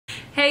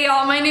Hey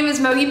y'all, my name is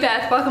Mogi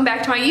Beth. Welcome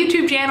back to my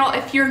YouTube channel.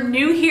 If you're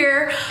new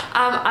here,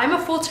 I'm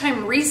a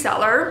full-time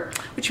reseller,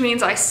 which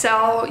means I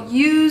sell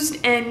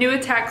used and new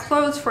attack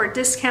clothes for a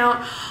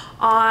discount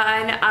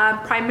on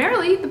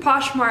primarily the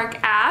Poshmark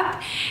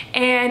app.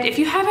 And if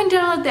you haven't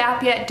downloaded the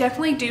app yet,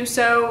 definitely do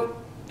so.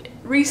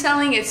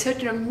 Reselling is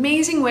such an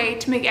amazing way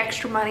to make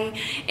extra money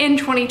in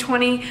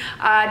 2020.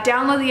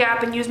 Download the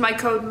app and use my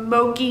code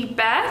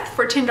MOGIBETH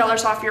for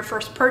 $10 off your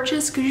first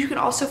purchase, because you can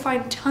also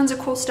find tons of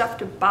cool stuff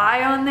to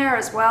buy on there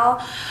as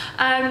well.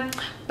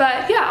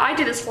 But yeah, I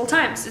do this full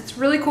time, so it's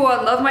really cool.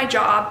 I love my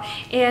job,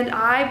 and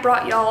I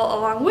brought y'all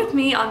along with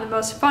me on the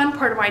most fun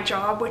part of my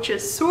job, which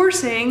is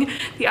sourcing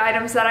the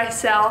items that I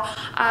sell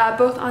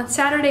both on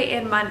Saturday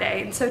and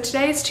Monday. And so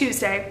today is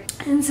Tuesday.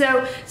 And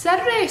so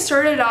Saturday I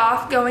started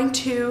off going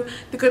to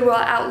the Goodwill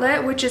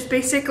outlet, which is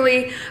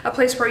basically a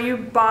place where you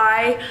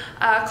buy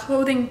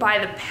clothing by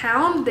the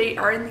pound. They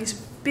are in these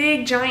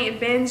big giant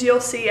bins. You'll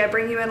see, I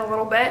bring you in a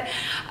little bit.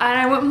 And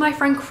I went with my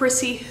friend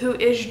Chrissy, who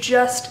is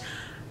just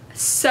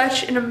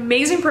such an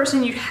amazing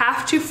person. You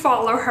have to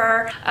follow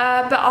her,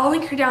 but I'll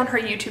link her down her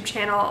YouTube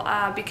channel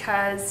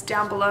because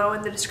down below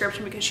in the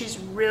description, because she's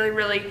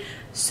really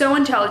so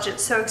intelligent,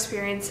 so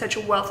experienced, such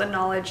a wealth of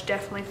knowledge.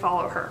 Definitely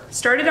follow her.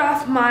 Started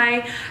off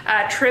my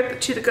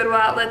trip to the Goodwill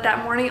outlet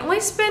that morning. Only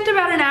spent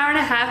about an hour and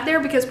a half there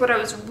because what I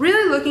was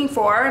really looking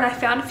for, and I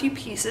found a few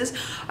pieces,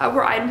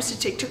 were items to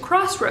take to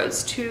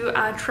Crossroads to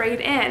trade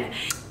in.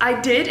 I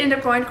did end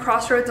up going to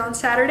Crossroads on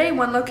Saturday,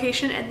 one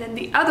location, and then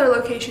the other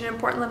location in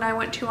Portland I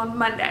went to on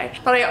Monday.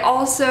 But I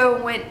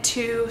also went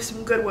to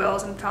some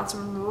Goodwills and found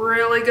some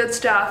really good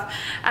stuff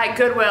at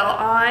Goodwill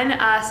on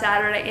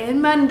Saturday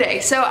and Monday.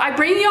 So I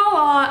bring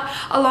y'all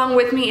along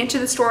with me into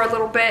the store a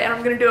little bit, and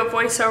I'm gonna do a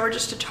voiceover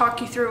just to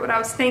talk you through what I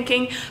was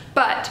thinking.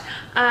 But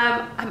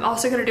I'm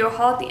also gonna do a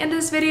haul at the end of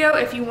this video.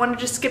 If you wanna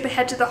just skip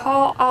ahead to the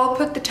haul, I'll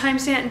put the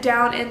timestamp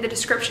down in the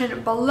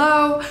description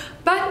below.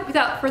 But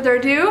without further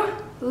ado,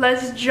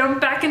 let's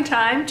jump back in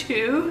time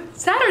to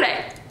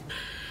Saturday.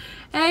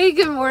 Hey,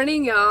 good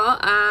morning, y'all.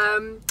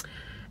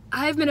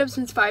 I've been up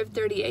since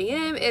 5:30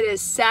 a.m. It is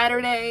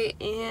Saturday,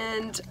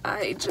 and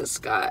I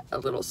just got a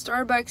little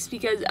Starbucks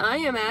because I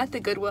am at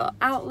the Goodwill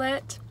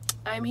outlet.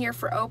 I'm here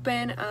for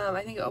open.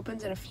 I think it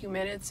opens in a few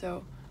minutes,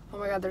 so oh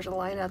my god, there's a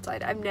line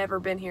outside. I've never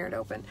been here at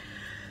open.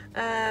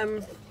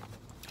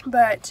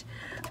 But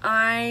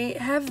I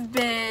have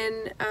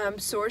been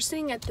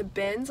sourcing at the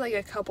bins like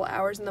a couple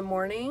hours in the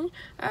morning.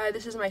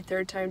 This is my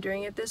third time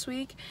doing it this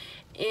week,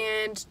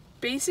 and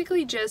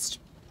basically just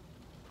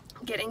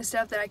getting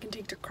stuff that I can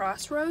take to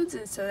Crossroads,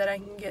 and so that I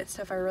can get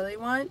stuff I really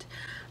want.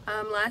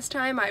 Last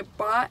time I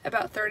bought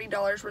about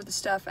 $30 worth of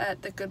stuff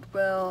at the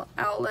Goodwill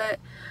outlet,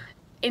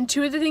 and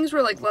two of the things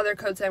were like leather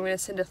coats that I'm going to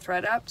send to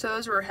thread up, so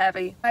those were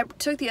heavy. I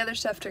took the other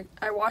stuff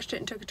I washed it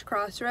and took it to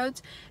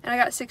Crossroads, and I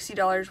got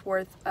 $60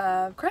 worth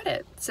of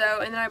credit.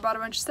 So, and then I bought a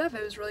bunch of stuff.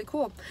 It was really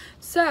cool.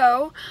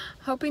 So,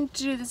 hoping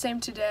to do the same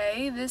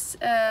today. This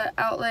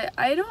outlet,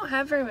 I don't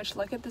have very much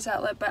luck at this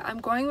outlet, but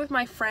I'm going with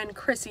my friend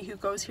Chrissy, who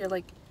goes here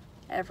like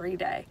every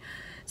day.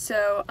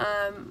 So,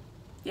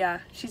 yeah,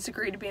 she's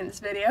agreed to be in this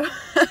video.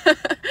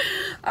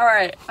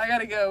 Alright, I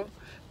gotta go.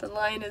 The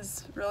line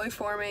is really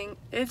forming.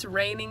 It's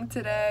raining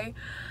today.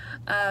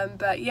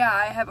 But yeah,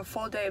 I have a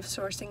full day of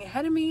sourcing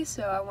ahead of me,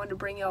 so I wanted to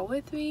bring y'all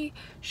with me,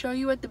 show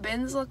you what the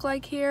bins look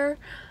like here.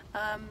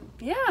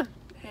 Yeah,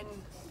 and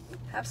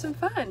have some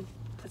fun.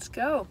 Let's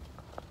go.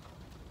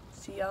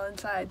 See y'all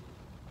inside.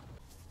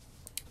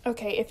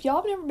 Okay, if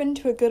y'all have never been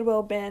to a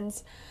Goodwill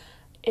bins,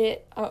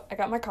 oh, I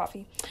got my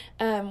coffee.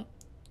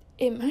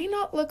 It might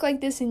not look like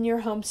this in your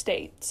home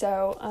state,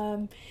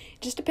 so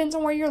it just depends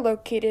on where you're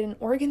located. In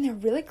Oregon, they're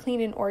really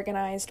clean and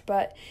organized,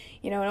 but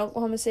you know, in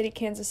Oklahoma City,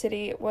 Kansas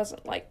City, it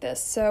wasn't like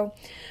this. So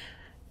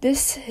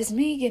this is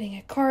me getting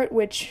a cart,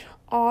 which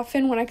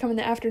often when I come in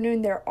the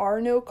afternoon, there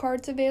are no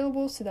carts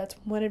available, so that's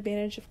one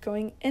advantage of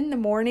going in the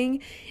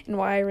morning, and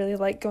why I really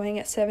like going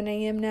at 7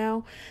 a.m.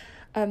 now.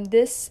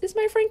 This is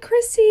my friend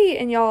Chrissy,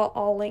 and y'all,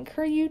 I'll link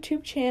her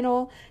YouTube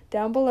channel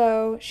down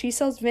below. She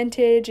sells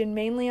vintage and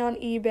mainly on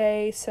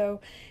eBay,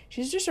 so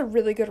she's just a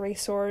really good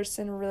resource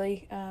and a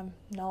really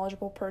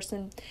knowledgeable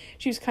person.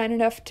 She was kind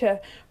enough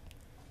to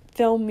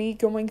film me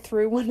going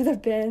through one of the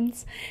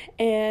bins,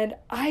 and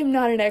I'm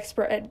not an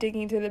expert at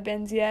digging through the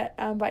bins yet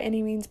by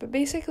any means, but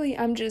basically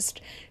I'm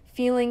just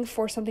feeling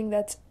for something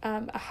that's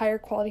a higher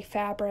quality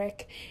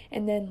fabric,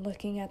 and then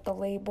looking at the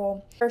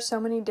label. There are so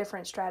many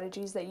different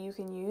strategies that you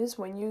can use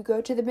when you go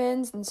to the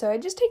bins, and so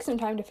it just takes some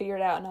time to figure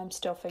it out, and I'm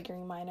still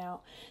figuring mine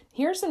out.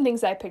 Here are some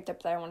things I picked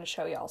up that I want to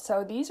show y'all.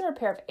 So these are a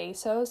pair of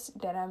ASOS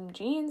denim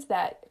jeans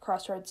that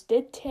Crossroads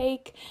did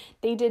take.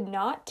 They did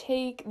not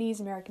take these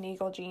American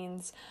Eagle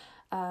jeans,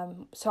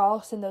 so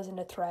I'll send those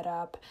into thread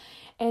up.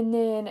 And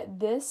then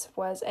this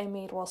was a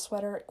Madewell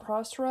sweater at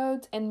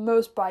Crossroads, and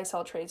most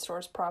buy-sell trade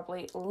stores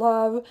probably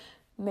love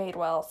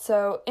Madewell.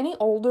 So any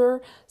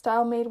older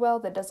style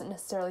Madewell that doesn't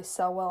necessarily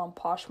sell well on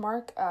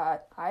Poshmark,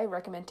 I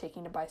recommend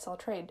taking to buy-sell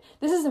trade.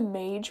 This is a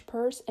Mage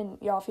purse, and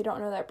y'all, if you don't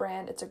know that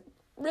brand, it's a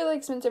really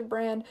expensive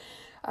brand.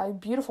 a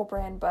beautiful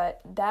brand,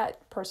 but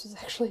that purse was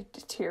actually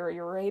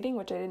deteriorating,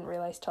 which I didn't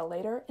realize till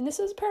later. And this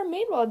is a pair of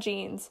Madewell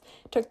jeans.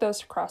 Took those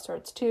to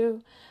Crossroads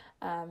too,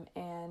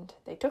 and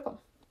they took them.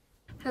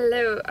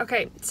 Hello.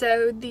 Okay,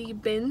 so the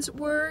bins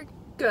were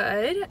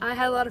good. I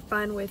had a lot of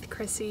fun with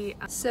Chrissy.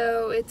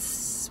 So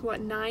it's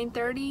what,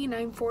 9:30,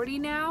 9:40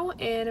 now,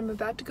 and I'm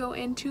about to go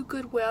into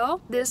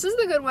Goodwill. This is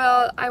the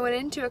Goodwill I went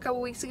into a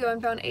couple weeks ago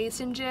and found Ace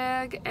and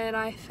Jig, and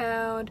I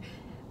found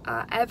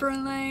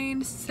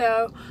Everlane.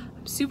 So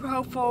I'm super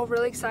hopeful,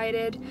 really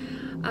excited.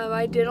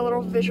 I did a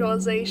little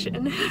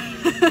visualization.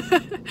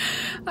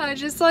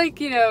 Just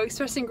like,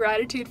 expressing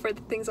gratitude for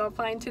the things I'll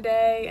find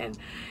today,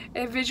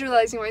 and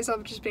visualizing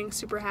myself just being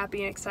super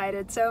happy and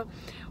excited. So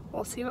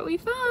we'll see what we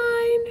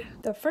find.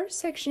 The first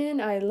section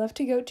I love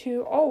to go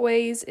to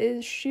always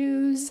is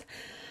shoes.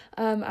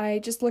 I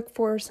just look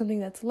for something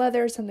that's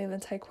leather, something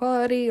that's high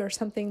quality, or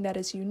something that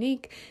is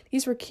unique.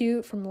 These were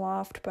cute from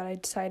Loft, but I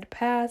decided to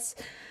pass.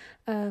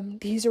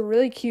 These are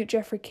really cute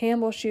Jeffrey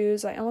Campbell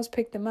shoes. I almost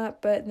picked them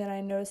up, but then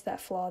I noticed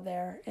that flaw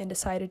there and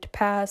decided to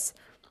pass.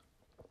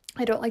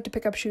 I don't like to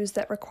pick up shoes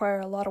that require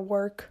a lot of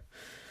work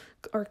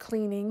or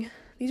cleaning.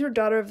 These were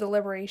Daughter of the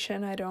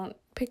Liberation. I don't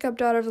pick up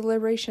Daughter of the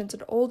Liberation. It's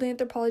an old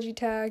Anthropologie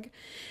tag.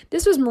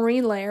 This was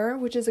Marine Layer,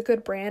 which is a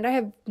good brand. I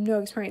have no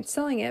experience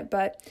selling it,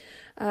 but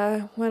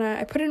when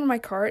I put it in my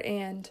cart,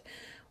 and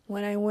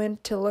when I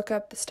went to look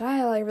up the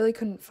style, I really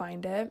couldn't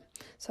find it,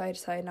 so I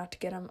decided not to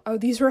get them. Oh,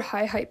 these were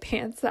high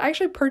pants that I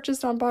actually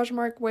purchased on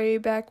Poshmark way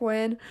back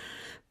when,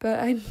 but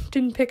I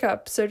didn't pick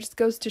up, so it just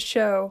goes to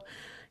show,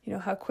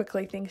 how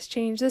quickly things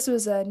change. This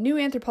was a new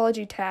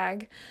Anthropologie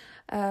tag,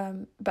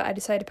 but I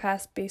decided to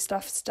pass based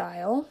off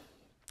style.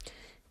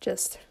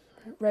 Just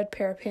red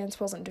pair of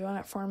pants wasn't doing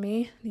it for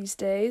me these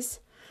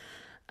days.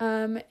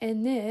 And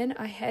then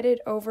I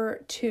headed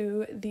over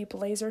to the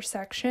blazer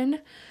section,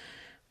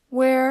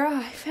 where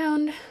I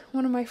found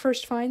one of my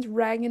first finds,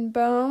 Rag &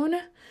 Bone.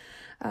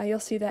 You'll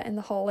see that in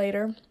the haul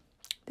later.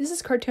 This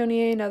is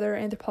Cartonier, another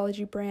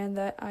Anthropologie brand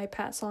that I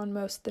pass on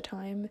most of the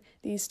time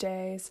these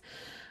days.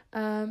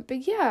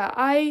 But yeah,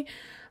 I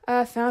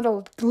found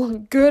a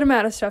good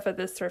amount of stuff at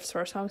this thrift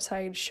store, so I'm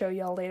excited to show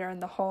y'all later in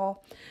the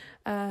haul.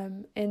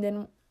 And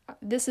then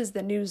this is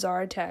the new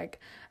Zara tag,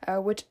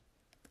 which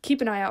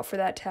keep an eye out for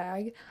that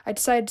tag. I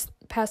decided to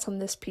pass on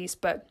this piece,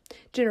 but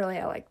generally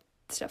I like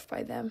stuff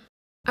by them.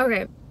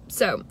 Okay,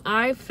 so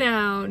I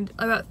found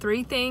about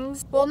 3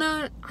 things,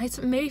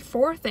 maybe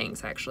 4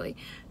 things actually,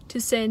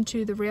 to send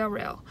to the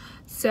Real.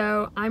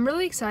 So I'm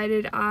really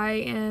excited. I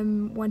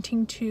am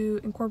wanting to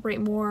incorporate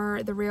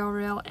more the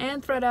Real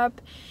and ThredUp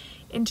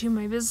into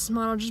my business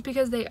model, just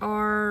because they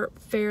are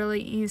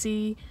fairly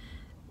easy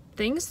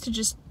things to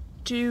just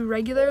do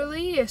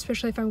regularly,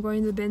 especially if I'm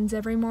going to the bins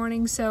every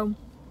morning. So,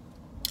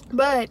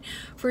 but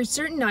for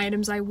certain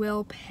items I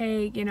will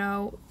pay,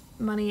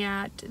 money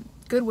at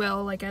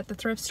Goodwill, like at the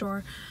thrift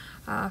store,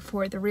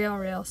 for the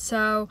Real.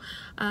 So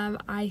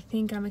I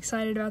think I'm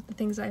excited about the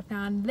things I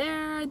found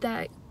there,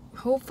 that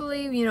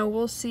hopefully,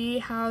 we'll see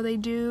how they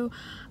do.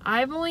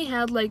 I've only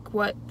had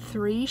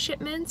 3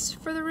 shipments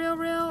for the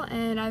Real,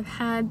 and I've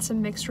had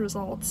some mixed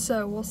results,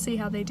 so we'll see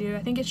how they do.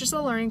 I think it's just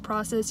a learning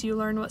process. You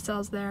learn what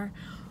sells there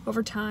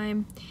over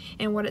time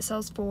and what it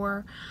sells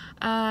for.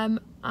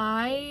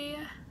 I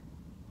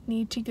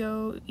need to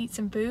go eat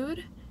some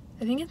food.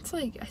 I think it's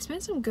I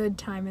spent some good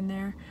time in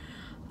there.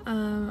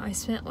 I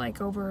spent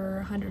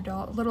over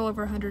 $100, a little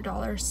over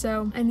 $100.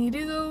 So I need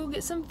to go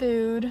get some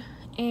food,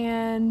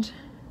 and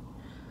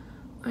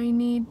I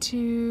need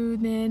to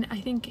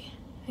maybe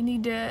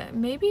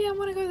I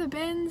want to go to the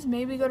bins,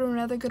 maybe go to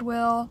another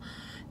Goodwill.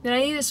 Then I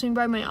need to swing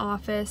by my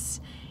office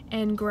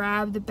and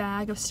grab the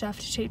bag of stuff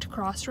to take to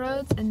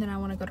Crossroads, and then I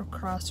want to go to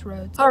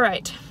Crossroads. All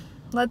right,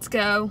 let's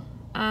go.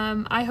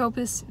 I hope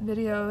this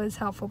video is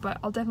helpful, but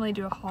I'll definitely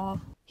do a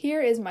haul.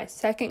 Here is my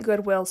second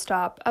Goodwill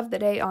stop of the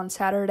day on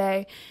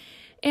Saturday,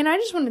 and I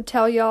just want to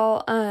tell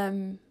y'all,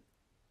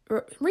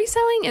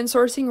 reselling and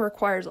sourcing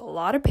requires a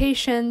lot of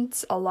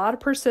patience, a lot of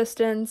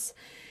persistence,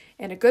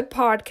 and a good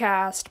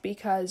podcast,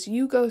 because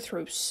you go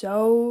through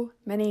so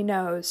many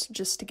no's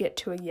just to get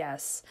to a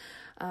yes.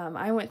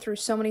 I went through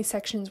so many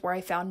sections where I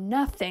found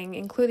nothing,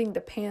 including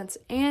the pants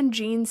and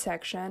jeans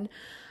section.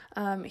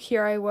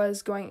 Here I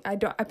was going, I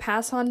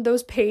pass on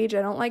those Page.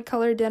 I don't like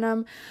colored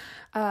denim.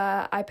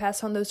 I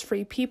pass on those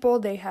Free People.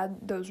 They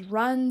had those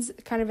runs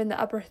kind of in the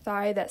upper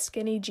thigh that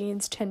skinny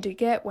jeans tend to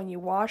get when you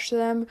wash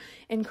them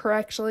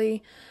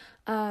incorrectly.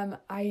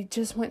 I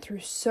just went through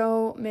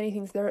so many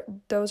things there.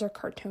 Those are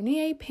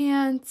Cartonier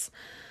pants.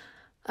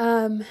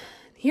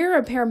 Here are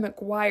a pair of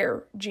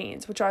McGuire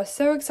jeans, which I was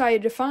so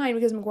excited to find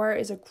because McGuire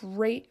is a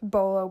great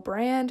bolo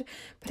brand,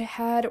 but it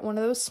had one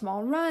of those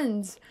small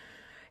runs.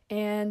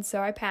 And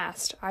so I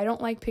passed. I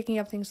don't like picking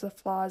up things with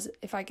flaws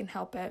if I can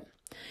help it.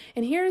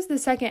 And here's the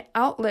second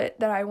outlet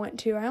that I went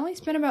to. I only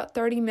spent about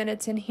 30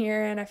 minutes in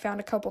here, and I found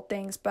a couple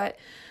things, but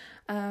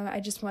I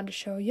just wanted to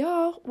show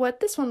y'all what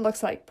this one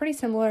looks like. Pretty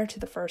similar to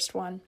the first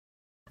one.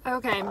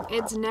 Okay,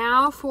 it's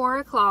now 4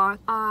 o'clock.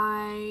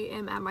 I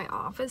am at my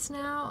office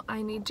now.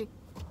 I need to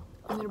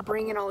I'm gonna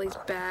bring in all these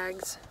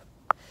bags,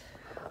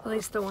 at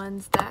least the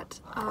ones that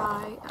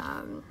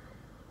I'm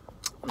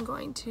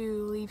going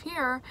to leave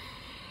here.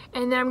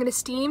 And then I'm going to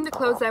steam the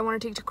clothes that I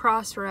want to take to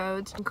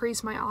Crossroads,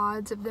 increase my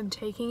odds of them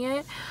taking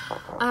it.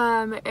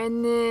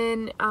 And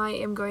then I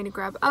am going to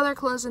grab other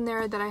clothes in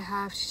there that I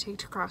have to take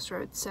to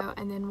Crossroads. So,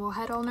 and then we'll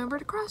head on over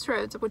to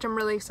Crossroads, which I'm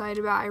really excited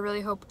about. I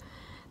really hope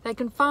that I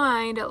can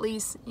find at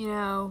least, you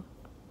know,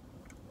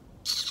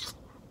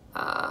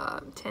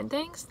 10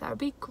 things. That would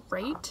be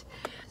great.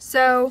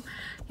 So,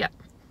 yeah,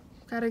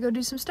 gotta go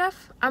do some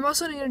stuff. I'm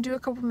also going to do a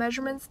couple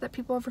measurements that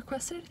people have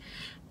requested.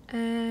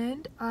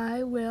 And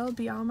I will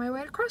be on my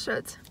way to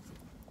Crossroads.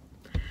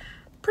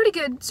 Pretty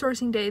good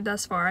sourcing day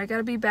thus far. I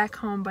gotta be back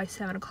home by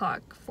 7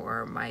 o'clock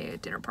for my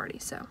dinner party,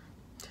 so.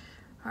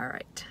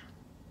 Alright.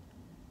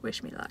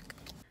 Wish me luck.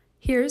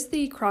 Here's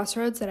the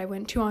Crossroads that I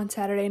went to on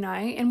Saturday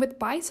night, and with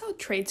buy-sell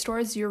trade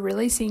stores, you're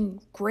really seeing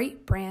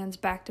great brands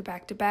back to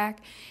back to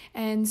back,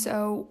 and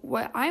so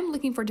what I'm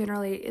looking for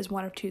generally is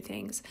one of two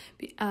things.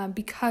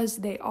 Because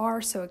they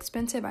are so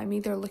expensive, I'm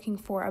either looking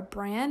for a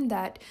brand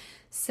that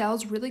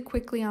sells really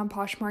quickly on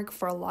Poshmark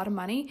for a lot of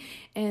money,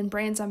 and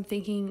brands I'm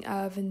thinking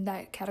of in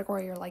that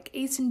category are like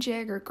Ace and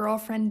Jig or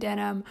Girlfriend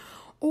Denim,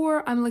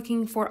 or I'm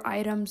looking for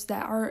items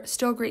that are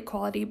still great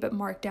quality but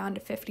marked down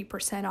to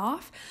 50%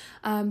 off,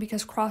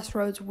 because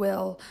Crossroads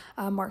will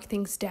mark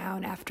things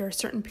down after a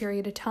certain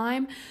period of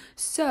time.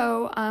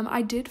 So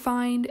I did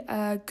find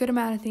a good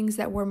amount of things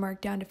that were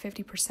marked down to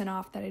 50%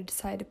 off that I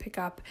decided to pick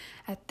up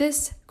at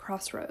this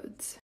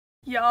Crossroads.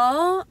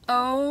 Y'all,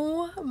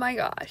 oh my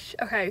gosh.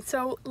 Okay,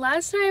 so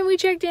last time we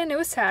checked in, it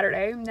was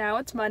Saturday. Now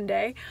it's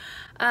Monday.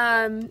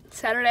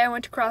 Saturday I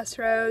went to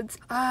Crossroads.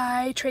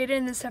 I traded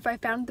in the stuff I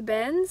found at the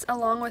bins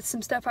along with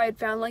some stuff I had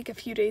found like a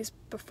few days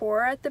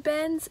before at the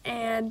bins,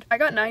 and I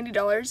got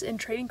 $90 in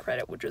trading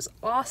credit, which was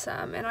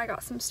awesome, and I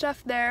got some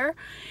stuff there.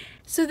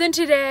 So then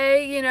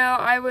today, you know,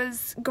 I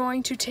was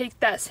going to take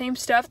that same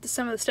stuff,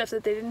 some of the stuff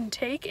that they didn't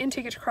take, and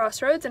take it to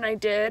Crossroads, and I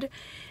did.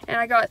 And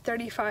I got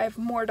 $35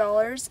 more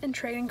in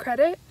trading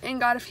credit and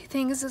got a few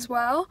things as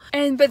well.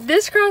 But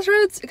this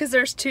Crossroads, because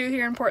there's two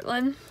here in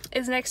Portland,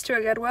 is next to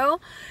a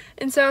Goodwill.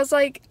 And so I was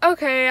like,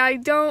 okay, I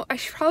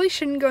probably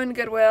shouldn't go into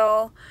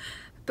Goodwill,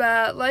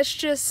 but let's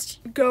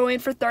just go in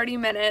for 30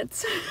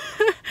 minutes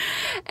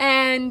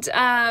and,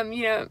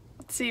 you know,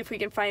 see if we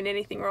can find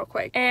anything real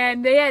quick.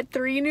 And they had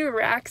 3 new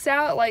racks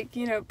out, like,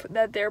 you know,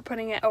 that they're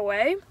putting it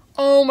away.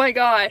 Oh my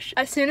gosh.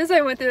 As soon as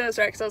I went through those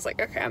racks, I was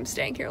like, okay, I'm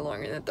staying here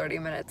longer than 30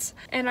 minutes.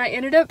 And I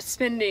ended up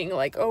spending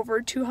like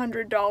over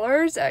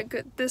 $200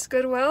 at this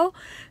Goodwill.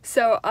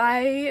 So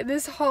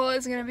this haul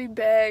is gonna be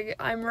big.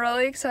 I'm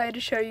really excited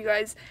to show you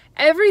guys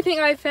everything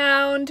I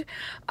found,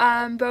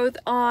 both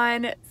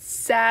on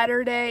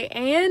Saturday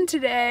and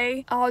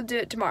today. I'll do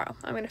it tomorrow.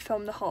 I'm gonna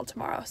film the haul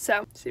tomorrow.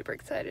 So super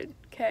excited.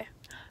 Okay.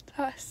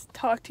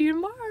 Talk to you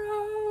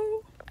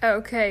tomorrow.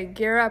 Okay,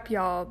 gear up,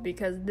 y'all,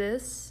 because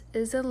this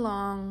is a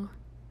long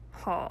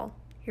haul.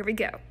 Here we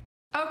go.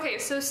 Okay,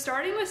 so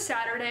starting with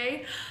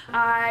Saturday,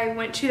 I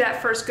went to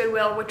that first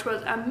Goodwill, which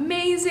was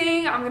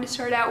amazing. I'm going to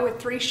start out with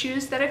 3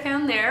 shoes that I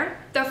found there.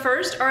 The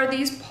first are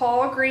these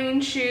Paul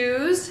Green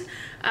shoes.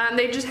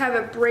 They just have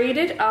a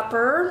braided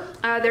upper.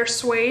 They're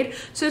suede.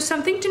 So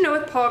something to know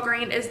with Paul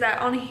Green is that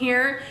on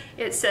here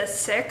it says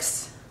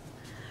 6.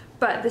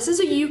 But this is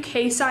a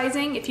UK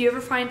sizing. If you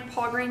ever find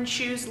Paul Green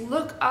shoes,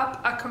 look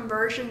up a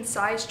conversion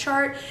size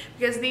chart,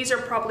 because these are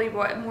probably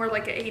more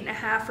like an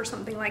 8.5 or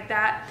something like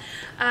that.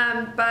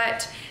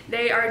 But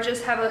they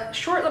just have a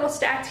short little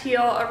stacked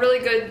heel, a really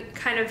good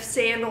kind of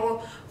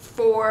sandal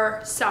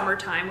for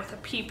summertime with a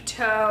peep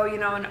toe, you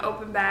know, an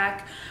open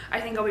back. I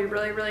think it'll be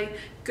really, really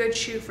good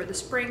shoe for the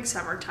spring,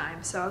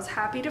 summertime. So I was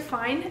happy to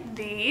find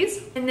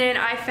these. And then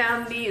I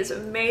found these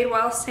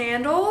Madewell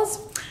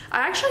sandals.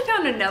 I actually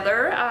found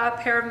another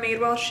pair of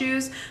Madewell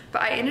shoes,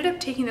 but I ended up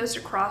taking those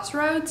to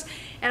Crossroads,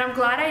 and I'm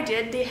glad I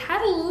did. They had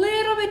a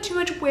little bit too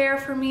much wear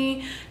for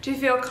me to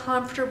feel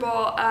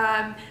comfortable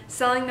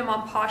selling them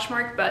on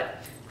Poshmark,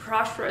 but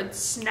Crossroads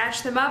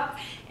snatched them up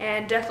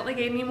and definitely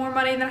gave me more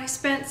money than I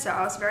spent, so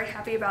I was very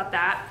happy about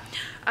that.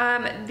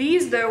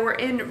 These though were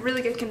in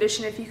really good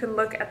condition. If you can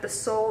look at the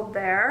sole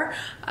there,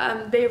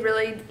 they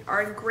really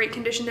are in great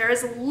condition. There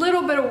is a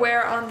little bit of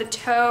wear on the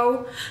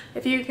toe,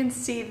 if you can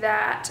see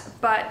that,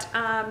 but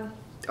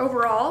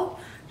overall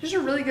just a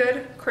really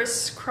good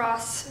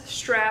crisscross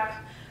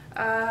strap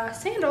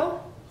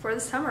sandal for the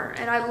summer.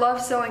 And I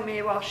love selling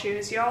Madewell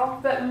shoes, y'all,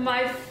 but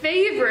my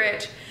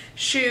favorite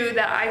shoe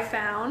that I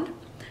found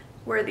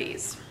were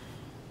these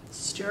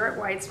Stuart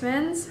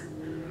Weitzmans.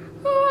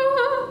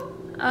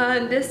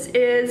 This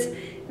is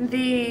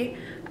the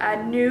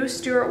new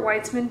Stuart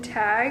Weitzman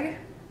tag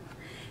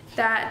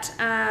that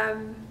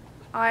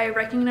I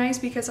recognize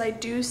because I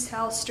do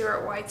sell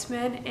Stuart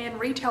Weitzman in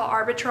retail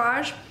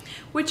arbitrage,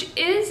 which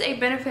is a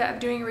benefit of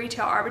doing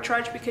retail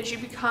arbitrage because you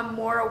become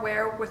more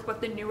aware with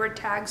what the newer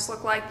tags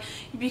look like.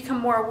 You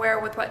become more aware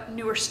with what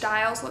newer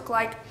styles look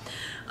like.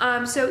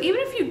 So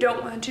even if you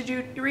don't want to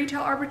do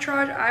retail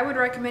arbitrage, I would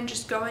recommend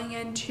just going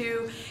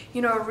into,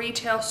 you know, a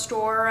retail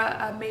store,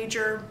 a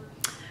major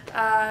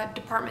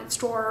department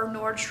store,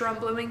 Nordstrom,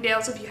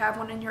 Bloomingdale's if you have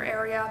one in your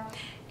area,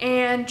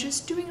 and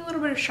just doing a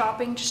little bit of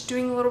shopping, just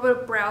doing a little bit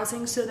of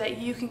browsing so that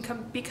you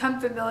can become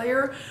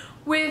familiar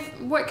with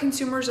what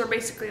consumers are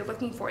basically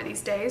looking for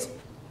these days.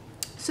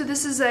 So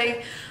this is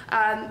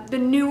the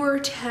newer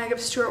tag of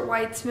Stuart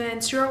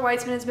Weitzman. Stuart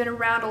Weitzman has been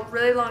around a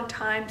really long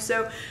time,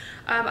 so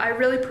I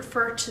really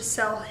prefer to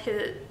sell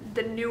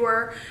the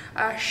newer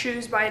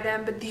shoes by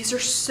them, but these are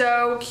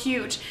so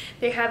cute.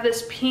 They have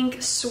this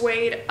pink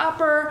suede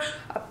upper,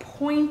 a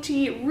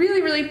pointy,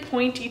 really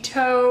pointy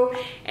toe,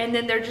 and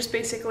then they're just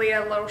basically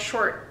a little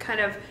short kind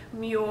of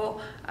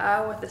mule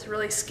with this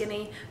really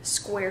skinny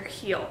square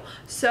heel.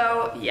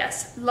 So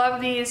yes,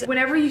 love these.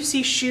 Whenever you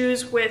see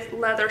shoes with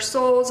leather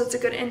soles, it's a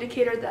good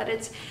indicator that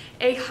it's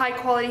a high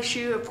quality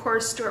shoe. Of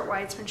course, Stuart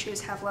Weitzman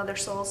shoes have leather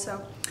soles,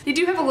 so they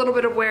do have a little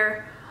bit of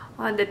wear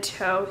on the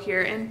toe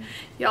here. And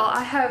y'all,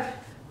 I have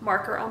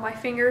marker on my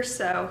fingers,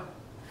 so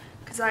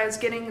because I was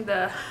getting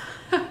the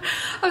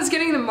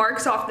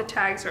marks off the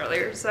tags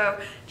earlier,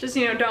 so just,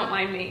 you know, don't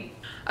mind me.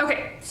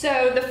 Okay,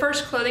 so the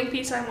first clothing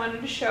piece I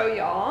wanted to show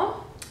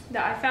y'all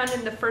that I found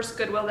in the first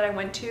Goodwill that I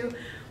went to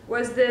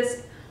was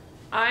this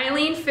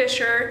Eileen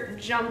Fisher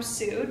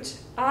jumpsuit.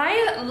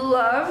 I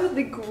love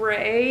the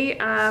gray,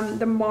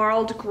 the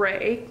marled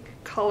gray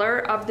color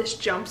of this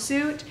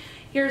jumpsuit.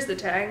 Here's the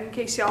tag, in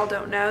case y'all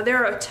don't know.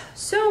 There are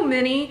so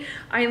many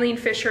Eileen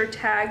Fisher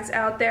tags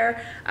out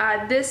there.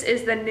 This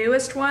is the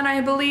newest one, I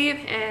believe,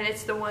 and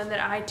it's the one that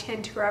I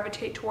tend to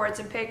gravitate towards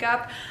and pick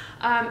up.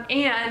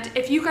 And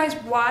if you guys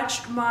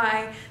watched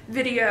my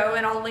video,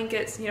 and I'll link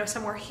it, you know,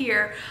 somewhere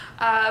here,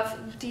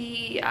 of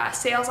the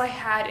sales I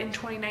had in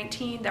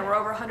 2019 that were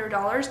over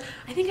 $100,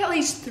 I think at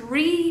least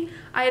 3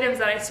 items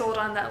that I sold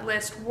on that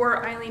list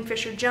were Eileen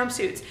Fisher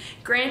jumpsuits.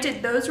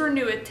 Granted, those were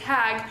new at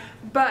tag,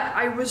 but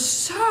I was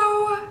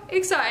so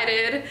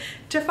excited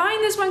to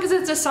find this one because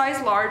it's a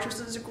size large, which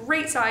is a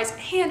great size,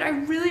 and I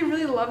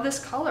really love this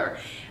color.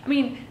 I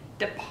mean,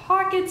 the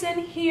pockets in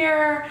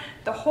here,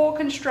 the whole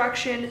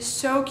construction is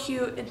so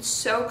cute and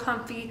so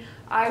comfy.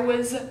 I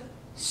was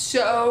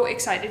so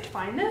excited to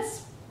find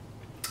this.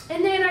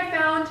 And then I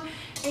found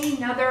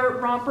another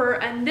romper,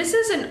 and this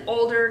is an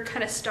older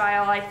kind of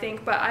style, I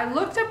think, but I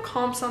looked up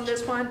comps on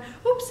this one,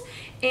 oops,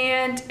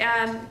 and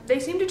they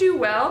seem to do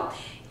well.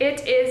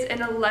 It is an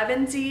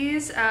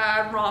 11Z's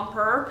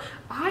romper.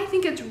 I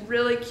think it's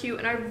really cute,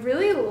 and I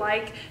really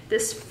like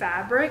this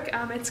fabric.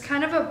 It's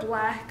kind of a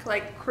black,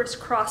 like,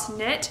 crisscross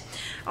knit.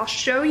 I'll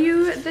show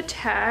you the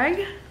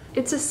tag.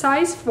 It's a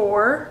size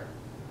 4.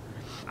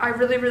 I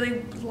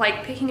really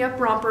like picking up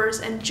rompers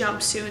and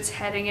jumpsuits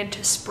heading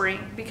into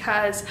spring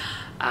because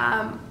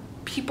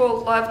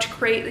people love to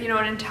create, you know,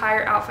 an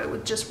entire outfit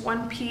with just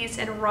one piece,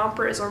 and a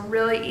romper is a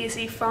really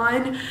easy,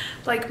 fun,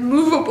 like,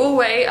 movable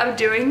way of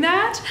doing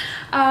that.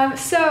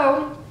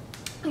 So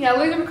yeah,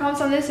 look at the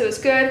comps on this. It was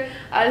good.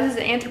 This is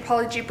an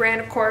Anthropology brand,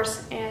 of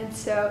course, and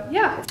so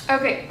yeah.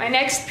 Okay, my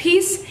next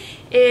piece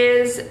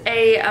is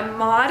a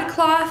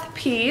ModCloth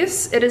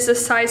piece. It is a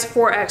size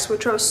 4X,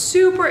 which I was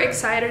super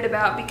excited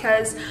about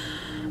because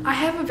I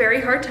have a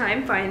very hard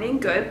time finding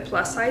good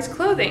plus size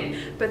clothing,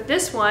 but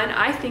this one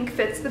I think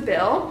fits the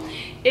bill.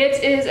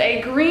 It is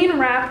a green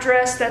wrap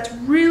dress that's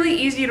really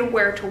easy to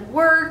wear to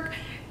work,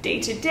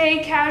 day to day,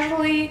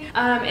 casually,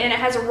 and it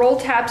has a roll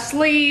tab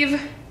sleeve.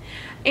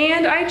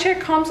 And I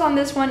checked comps on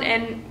this one,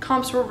 and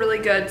comps were really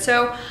good,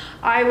 so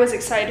I was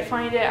excited to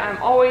find it.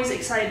 I'm always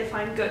excited to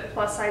find good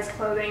plus size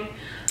clothing.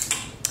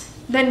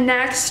 The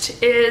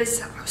next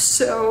is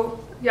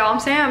y'all, I'm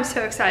saying I'm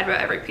so excited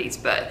about every piece,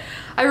 but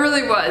I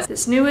really was.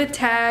 This new at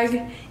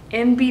tag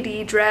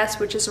MBD dress,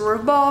 which is a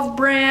Revolve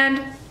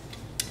brand.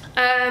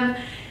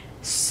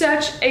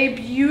 Such a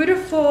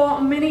beautiful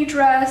mini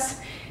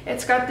dress.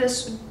 It's got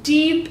this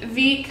deep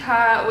V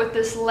cut with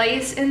this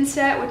lace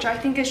inset, which I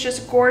think is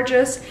just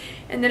gorgeous.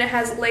 And then it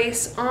has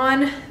lace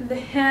on the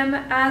hem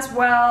as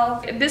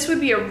well. This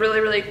would be a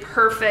really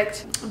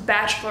perfect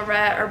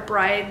bachelorette or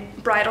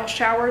bridal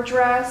shower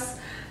dress.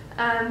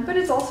 But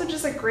it's also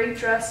just a great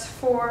dress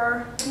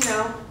for, you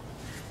know,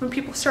 when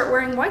people start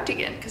wearing white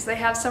again because they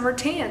have summer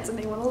tans and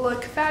they want to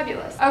look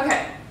fabulous.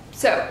 Okay,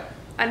 so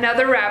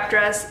another wrap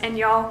dress, and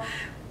y'all,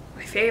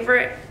 my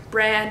favorite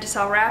brand to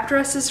sell wrap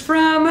dresses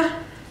from.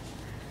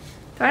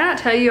 Did I not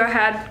tell you I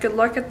had good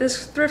luck at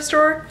this thrift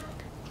store?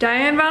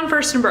 Diane von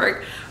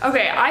Furstenberg.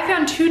 Okay, I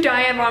found 2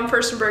 Diane von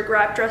Furstenberg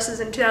wrap dresses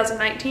in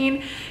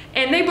 2019,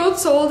 and they both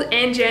sold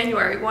in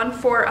January. One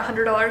for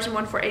 $100 and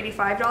one for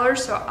 $85.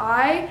 So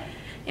I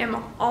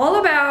am all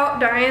about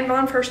Diane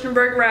von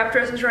Furstenberg wrap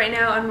dresses right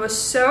now, and was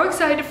so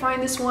excited to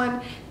find this one.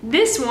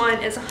 This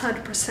one is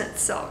 100%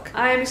 silk.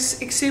 I'm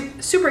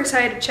super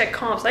excited to check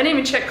comps. I didn't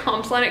even check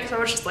comps on it because I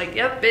was just like,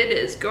 yep, it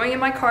is going in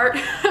my cart.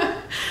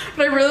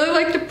 But I really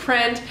like the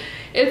print.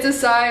 It's a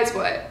size,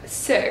 what,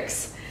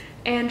 6,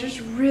 and just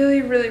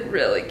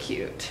really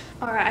cute.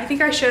 All right, I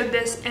think I showed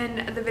this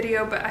in the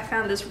video, but I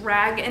found this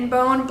rag and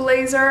bone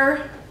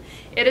blazer.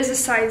 It is a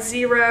size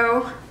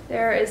 0.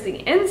 There is the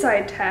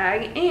inside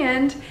tag,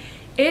 and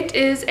it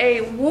is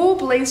a wool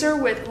blazer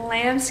with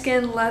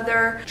lambskin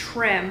leather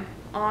trim.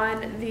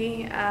 on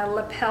the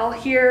lapel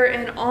here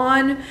and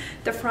on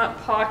the front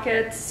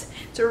pockets.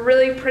 It's a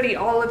really pretty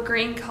olive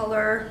green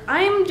color.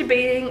 I am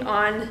debating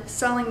on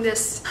selling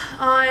this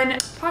on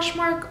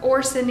Poshmark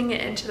or sending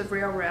it into the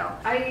Real.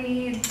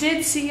 I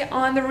did see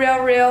on the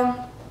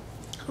Real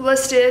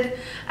listed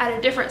at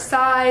a different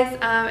size,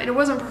 and it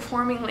wasn't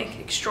performing like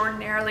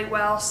extraordinarily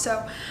well,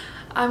 so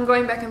I'm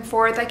going back and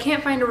forth. I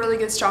can't find a really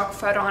good stock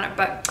photo on it,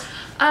 but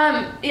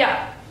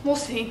yeah, we'll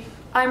see.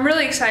 I'm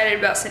really excited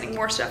about sending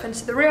more stuff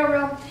into the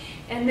Real.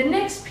 And the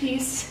next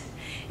piece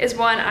is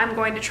one I'm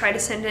going to try to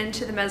send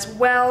into them as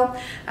well.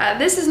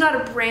 This is not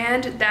a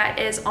brand that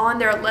is on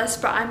their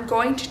list, but I'm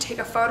going to take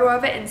a photo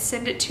of it and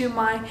send it to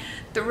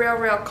the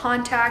Real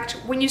contact.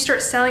 When you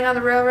start selling on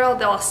the Real,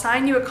 they'll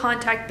assign you a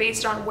contact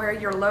based on where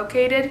you're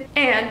located.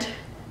 And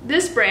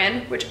this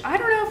brand, which I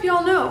don't know if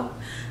y'all know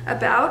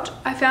about,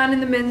 I found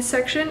in the men's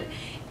section.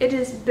 It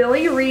is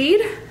Billy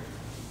Reid.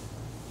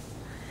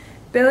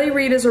 Billy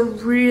Reid is a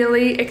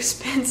really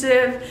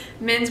expensive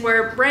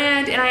menswear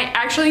brand, and I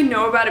actually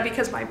know about it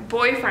because my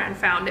boyfriend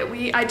found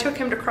it. I took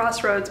him to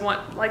Crossroads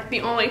like the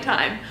only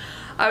time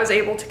I was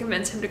able to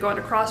convince him to go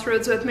into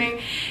Crossroads with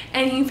me,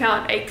 and he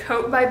found a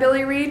coat by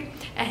Billy Reid,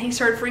 and he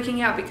started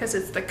freaking out because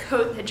it's the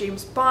coat that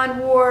James Bond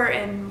wore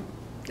in,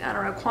 I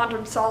don't know,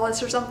 Quantum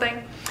Solace or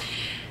something.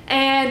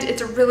 And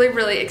it's a really,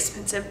 really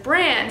expensive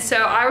brand. So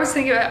I was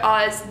thinking of it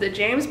as the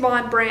James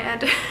Bond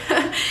brand.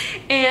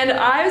 And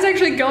I was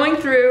actually going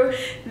through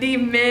the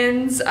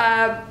men's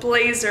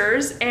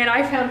blazers, and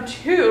I found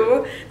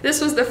two.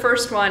 This was the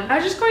first one. I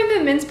was just going through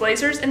the men's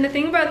blazers, and the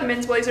thing about the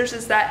men's blazers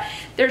is that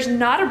there's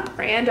not a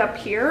brand up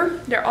here.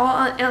 They're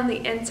all on the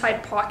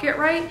inside pocket,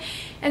 right?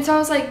 And so I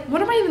was like,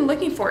 what am I even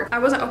looking for? I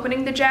wasn't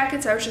opening the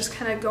jackets, I was just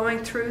kind of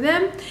going through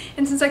them.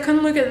 And since I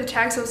couldn't look at the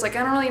tags, I was like,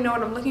 I don't really know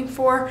what I'm looking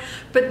for.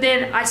 But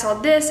then I saw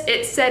this,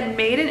 it said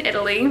made in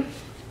Italy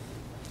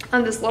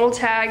on this little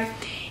tag.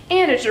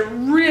 And it's a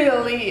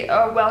really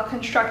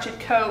well-constructed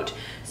coat.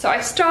 So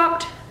I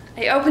stopped,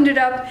 I opened it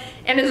up,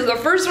 and this is the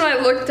first one I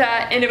looked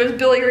at, and it was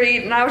Billy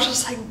Reid, and I was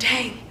just like,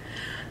 dang,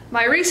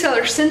 my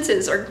reseller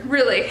senses are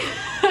really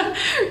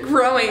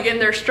growing in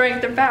their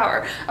strength and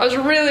power. I was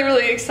really,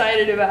 really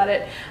excited about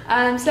it.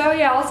 So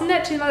yeah, I'll send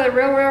that to the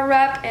Real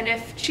rep, and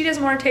if she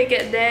doesn't want to take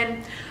it,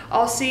 then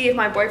I'll see if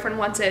my boyfriend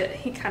wants it.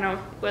 He kind of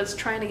was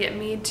trying to get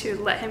me to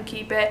let him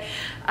keep it,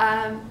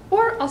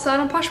 or I'll sell it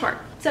on Poshmark.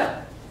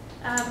 So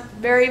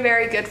very,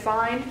 very good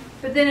find.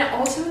 But then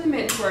also in the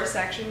menswear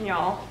section,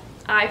 y'all,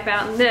 I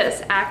found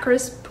this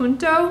Acris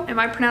Punto. Am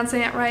I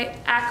pronouncing it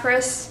right?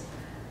 Acris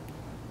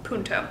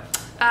Punto.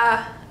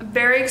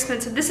 Very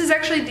expensive. This is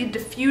actually the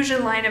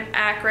diffusion line of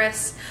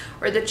Acris,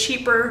 or the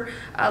cheaper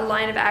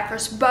line of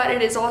Acris, but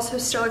it is also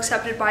still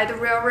accepted by the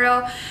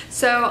Real.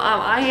 So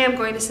I am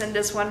going to send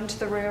this one to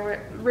the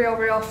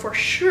Real for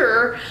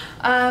sure.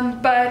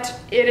 But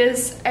it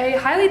is a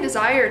highly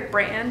desired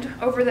brand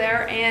over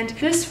there, and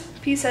this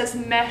piece has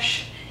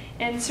mesh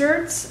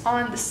inserts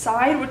on the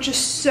side, which is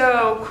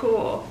so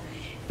cool.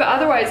 But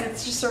otherwise,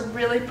 it's just a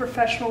really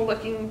professional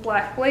looking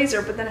black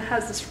blazer, but then it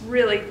has this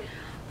really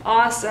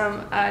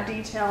awesome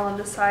detail on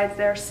the sides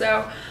there.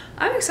 So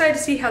I'm excited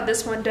to see how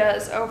this one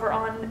does over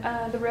on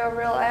the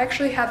Real. I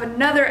actually have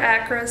another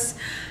Acris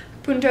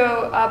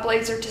Punto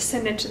blazer to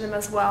send into them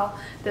as well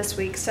this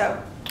week.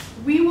 So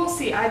we will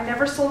see. I've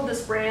never sold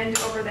this brand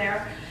over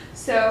there,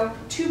 so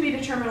to be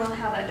determined on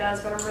how that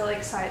does, but I'm really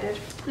excited.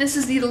 This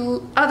is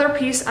the other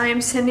piece I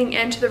am sending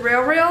into the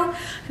Real.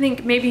 I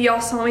think maybe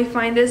y'all saw me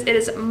find this. It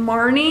is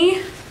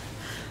Marni.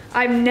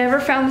 I've never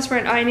found this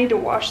brand. I need to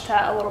wash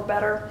that a little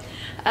better.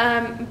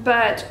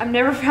 But I've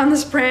never found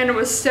this brand. I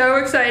was so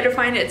excited to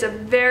find it. It's a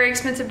very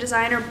expensive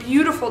designer,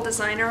 beautiful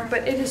designer,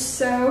 but it is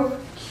so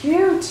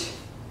cute.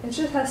 It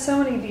just has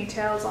so many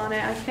details on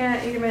it. I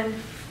can't even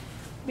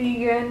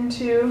begin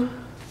to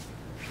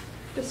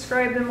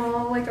describe them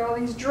all, like all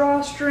these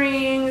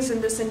drawstrings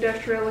and this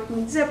industrial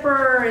looking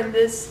zipper and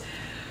this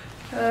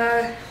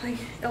like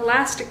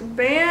elastic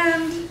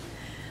band.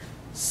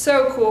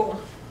 So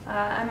cool.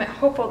 I'm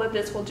hopeful that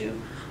this will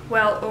do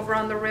well over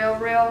on the Real.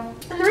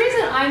 And the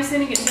reason I'm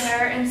sending it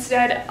there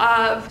instead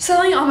of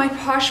selling on my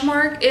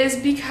Poshmark is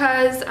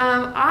because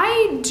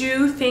I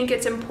do think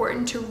it's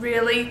important to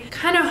really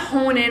kind of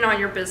hone in on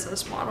your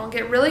business model and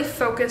get really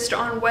focused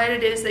on what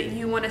it is that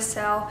you want to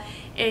sell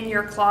in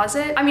your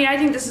closet. I mean, I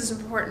think this is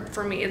important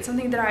for me. It's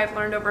something that I've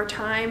learned over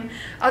time.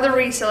 Other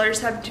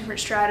resellers have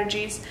different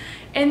strategies.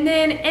 And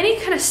then any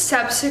kind of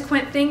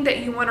subsequent thing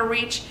that you want to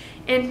reach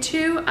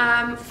into,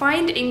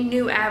 find a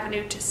new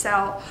avenue to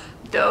sell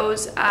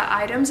those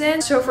items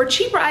in. So for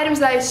cheaper items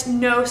that I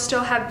know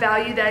still have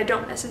value that I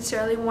don't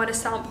necessarily want to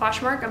sell on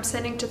Poshmark, I'm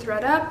sending to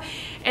ThredUp.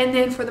 And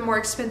then for the more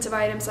expensive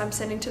items, I'm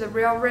sending to the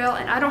Real.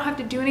 And I don't have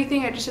to do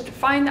anything. I just have to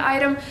find the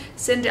item,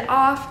 send it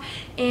off,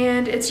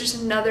 and it's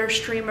just another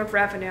stream of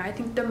revenue. I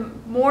think the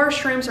more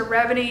streams of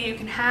revenue you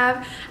can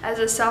have as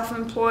a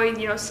self-employed,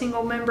 you know,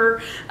 single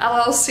member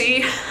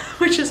LLC,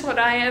 which is what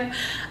I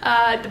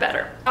am, the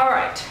better. All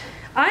right.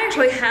 I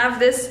actually have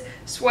this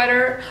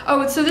sweater.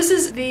 Oh, so this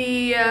is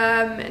the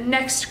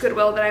next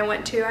Goodwill that I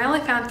went to. I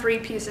only found 3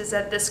 pieces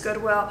at this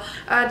Goodwill.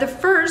 The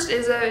first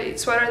is a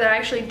sweater that I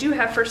actually do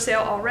have for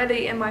sale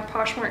already in my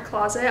Poshmark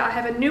closet. I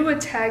have a new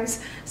with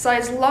tags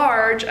size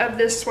large of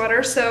this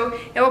sweater, so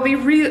it will be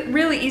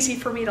really easy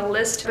for me to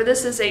list. But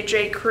this is a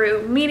J.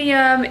 Crew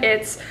medium.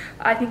 It's,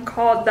 I think,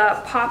 called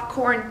the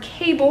Popcorn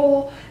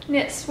Cable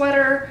knit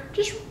sweater.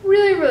 Just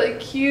really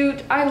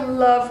cute. I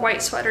love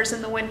white sweaters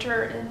in the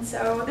winter, and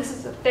so this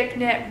is a thick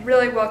knit,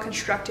 really well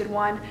constructed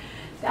one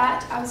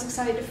that I was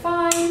excited to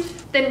find.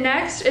 The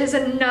next is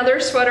another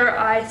sweater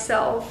I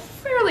sell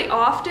fairly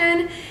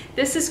often.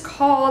 This is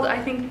called,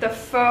 I think, the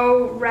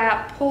Faux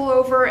Wrap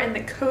Pullover and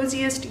the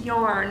Coziest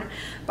Yarn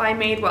by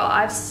Madewell.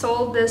 I've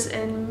sold this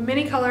in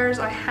many colors.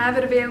 I have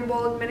it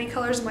available in many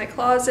colors in my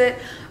closet.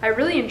 I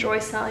really enjoy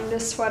selling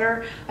this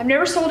sweater. I've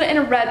never sold it in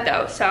a red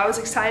though, so I was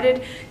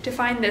excited to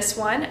find this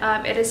one.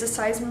 It is a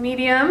size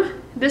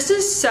medium. This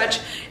is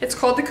it's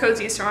called the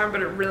Coziest Yarn,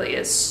 but it really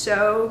is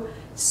so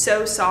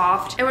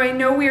soft. And I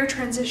know we are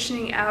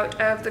transitioning out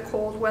of the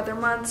cold weather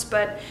months,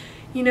 but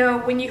you know,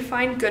 when you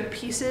find good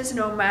pieces,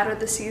 no matter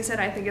the season,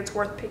 I think it's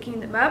worth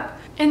picking them up.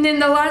 And then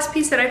the last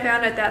piece that I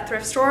found at that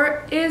thrift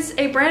store is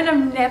a brand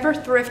I've never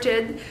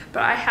thrifted,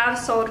 but I have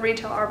sold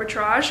retail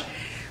arbitrage.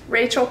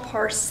 Rachel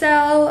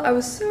Parcell. I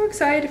was so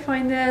excited to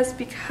find this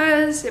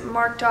because it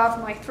marked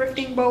off my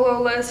thrifting bolo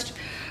list.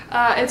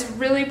 It's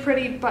really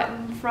pretty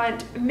button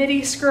front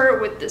midi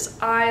skirt with this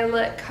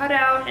eyelet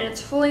cutout, and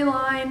it's fully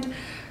lined.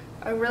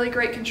 A really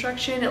great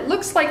construction. It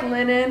looks like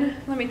linen.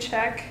 Let me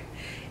check.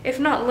 If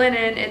not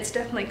linen, it's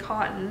definitely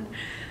cotton,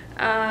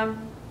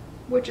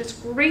 which is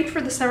great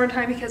for the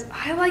summertime because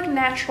I like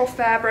natural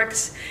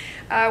fabrics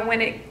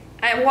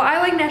well, I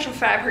like natural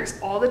fabrics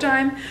all the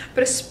time,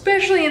 but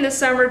especially in the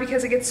summer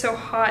because it gets so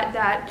hot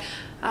that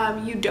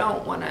you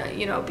don't want to,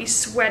 you know, be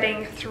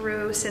sweating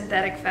through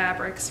synthetic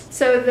fabrics.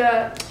 So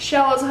the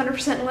shell is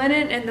 100%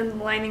 linen and then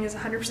the lining is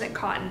 100%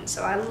 cotton.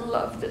 So I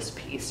love this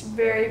piece.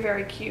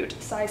 Very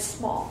cute, size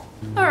small.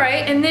 All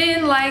right, and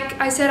then like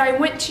I said, I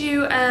went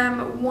to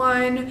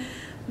one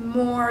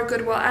more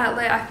Goodwill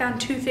outlet. I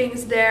found 2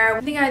 things there.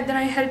 Then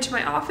I headed to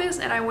my office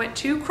and I went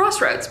to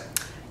Crossroads.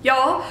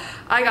 Y'all,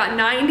 I got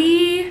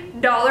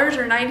 $90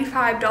 or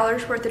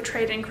 $95 worth of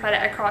trade-in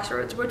credit at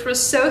Crossroads, which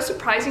was so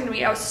surprising to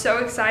me. I was so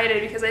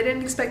excited because I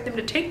didn't expect them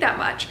to take that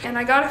much. And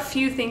I got a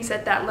few things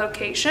at that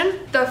location.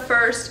 The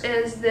first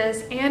is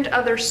this And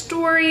Other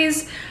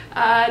Stories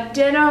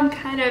denim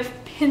kind of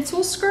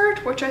pencil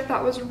skirt, which I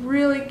thought was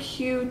really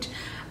cute.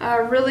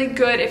 Really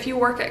good if you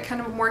work at kind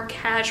of a more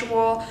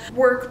casual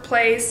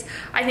workplace.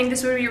 I think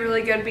this would be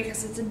really good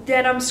because it's a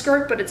denim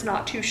skirt, but it's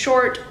not too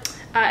short.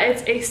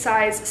 It's a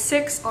size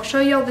 6. I'll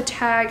show you all the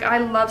tag. I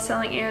love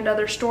selling And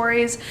Other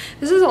Stories.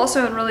 This is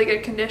also in really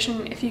good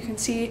condition. If you can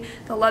see,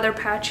 the leather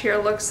patch here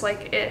looks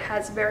like it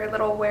has very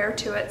little wear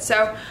to it.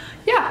 So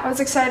yeah, I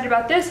was excited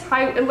about this.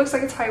 It looks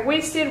like it's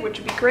high-waisted, which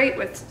would be great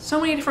with so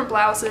many different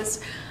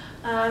blouses,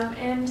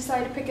 and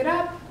decided to pick it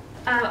up.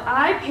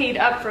 I paid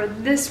up for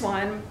this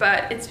one,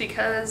 but it's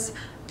because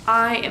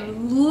I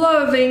am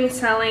loving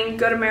selling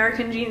Good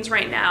American jeans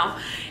right now.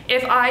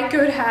 If I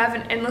could have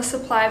an endless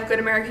supply of Good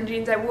American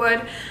jeans, I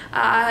would.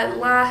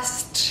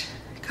 Last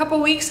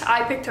couple weeks,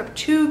 I picked up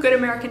 2 Good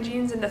American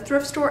jeans in the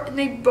thrift store, and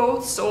they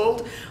both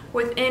sold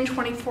within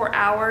 24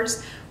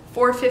 hours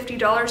for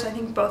 $50, I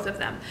think both of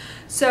them.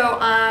 So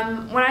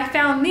when I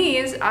found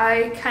these,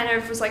 I kind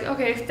of was like,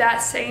 okay, if that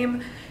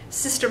same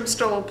system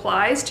still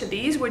applies to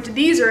these, which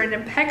these are in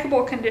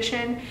impeccable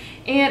condition,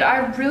 and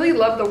I really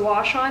love the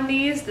wash on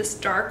these, this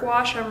dark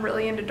wash. I'm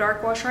really into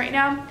dark wash right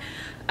now.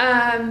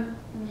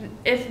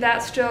 If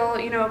that still,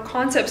 you know,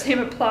 concept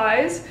still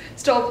applies,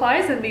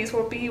 then these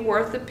will be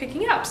worth it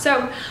picking up.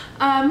 So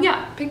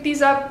yeah, pick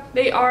these up.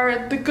 They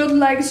are the Good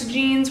Legs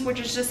jeans, which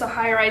is just a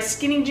high-rise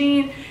skinny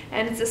jean,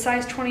 and it's a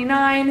size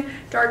 29,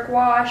 dark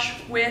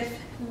wash with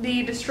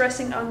the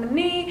distressing on the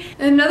knee.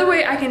 And another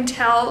way I can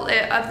tell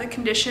of the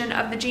condition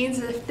of the jeans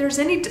is if there's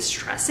any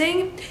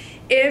distressing.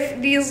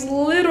 If these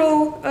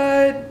little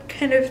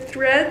kind of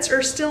threads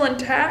are still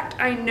intact,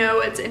 I know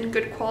it's in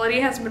good quality.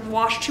 It hasn't been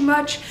washed too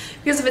much,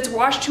 because if it's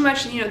washed too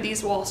much, you know,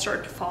 these will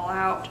start to fall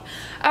out,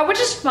 which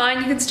is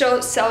fine. You can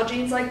still sell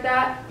jeans like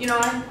that. You know,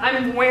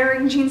 I'm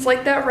wearing jeans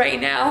like that right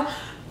now,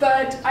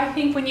 but I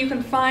think when you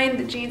can find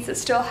the jeans that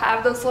still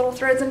have those little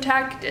threads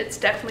intact, it's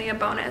definitely a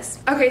bonus.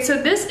 Okay,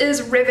 so this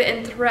is Rivet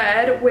and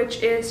Thread,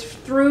 which is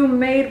through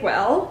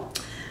Madewell.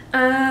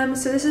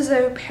 So this is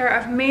a pair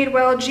of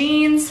Madewell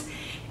jeans.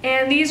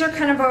 And these are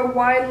kind of a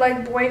wide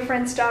leg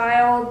boyfriend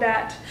style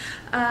that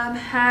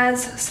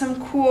has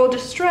some cool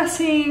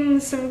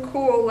distressing, some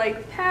cool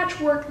like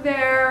patchwork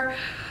there.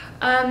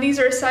 These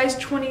are a size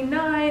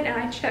 29,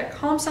 and I checked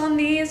comps on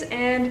these,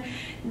 and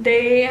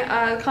they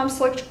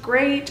comps looked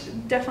great.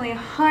 Definitely a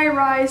high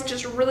rise,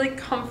 just really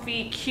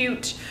comfy,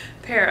 cute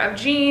pair of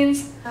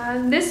jeans.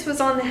 This was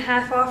on the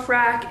half off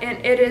rack,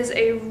 and it is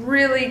a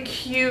really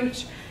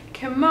cute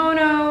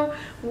kimono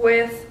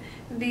with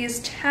these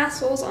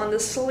tassels on the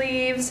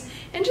sleeves,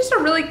 and just a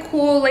really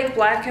cool like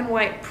black and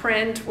white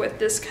print with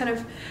this kind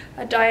of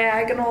a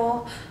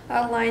diagonal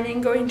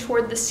lining going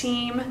toward the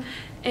seam.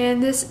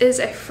 And this is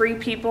a Free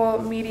People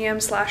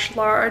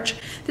medium/large.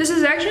 This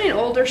is actually an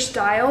older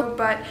style,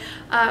 but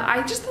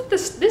I just thought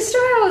this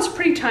style is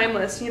pretty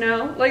timeless, you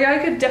know? Like I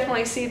could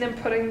definitely see them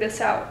putting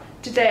this out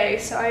today,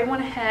 so I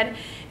went ahead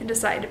and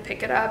decided to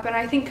pick it up. And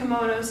I think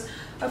kimonos,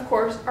 of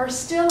course, are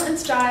still in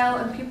style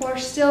and people are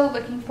still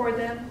looking for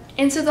them.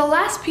 And so the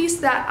last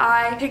piece that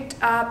I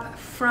picked up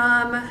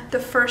from the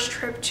first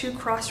trip to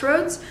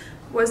Crossroads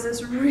was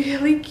this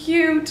really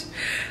cute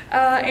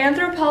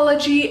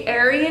Anthropologie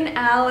Aryan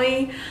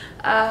Alley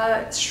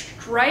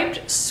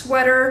striped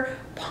sweater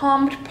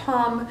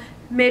pom-pom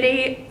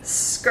midi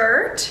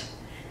skirt.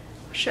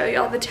 I'll show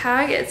you all the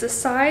tag. It's a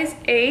size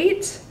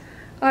 8.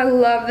 I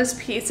love this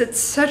piece. It's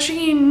such a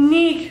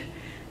unique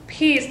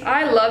piece.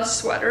 I love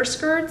sweater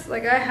skirts.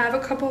 Like I have a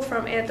couple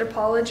from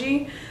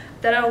Anthropologie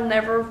that I'll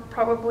never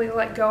probably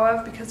let go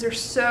of because they're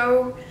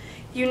so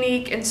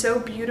unique and so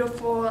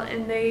beautiful,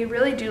 and they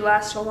really do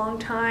last a long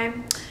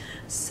time.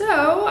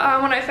 So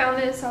when I found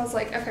this, I was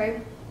like, okay,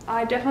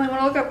 I definitely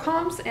want to look up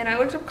comps, and I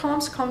looked up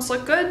comps. Comps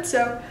look good,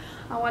 so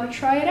I want to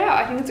try it out.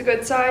 I think it's a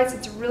good size.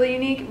 It's really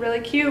unique,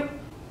 really cute.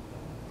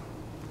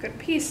 Good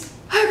piece.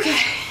 Okay,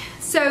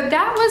 so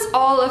that was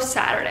all of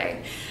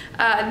Saturday.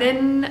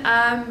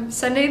 Then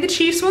Sunday, the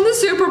Chiefs won the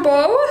Super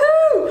Bowl.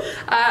 Woohoo!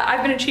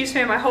 I've been a Chiefs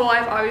fan my whole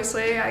life,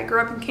 obviously. I grew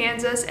up in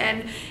Kansas,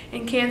 and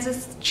in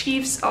Kansas,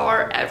 Chiefs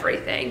are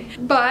everything.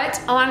 But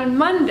on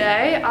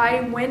Monday,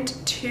 I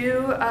went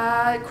to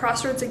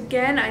Crossroads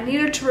again. I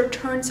needed to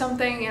return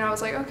something, and I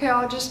was like, okay,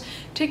 I'll just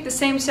take the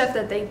same stuff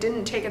that they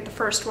didn't take at the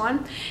first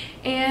one.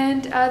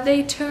 And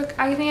they took,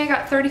 I think I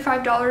got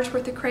 $35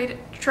 worth of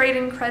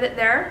trade-in credit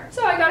there.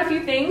 So I got a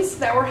few things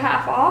that were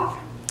half off.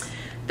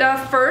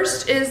 The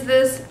first is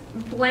this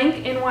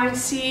blank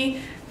NYC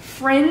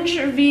fringe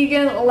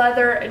vegan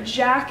leather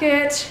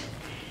jacket.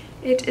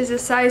 It is a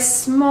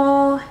size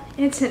small.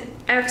 It's in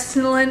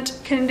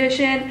excellent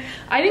condition.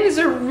 I think this is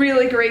a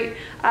really great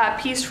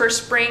piece for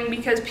spring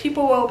because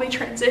people will be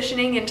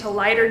transitioning into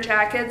lighter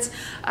jackets,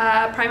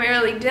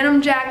 primarily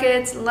denim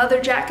jackets, leather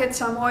jackets.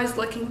 So I'm always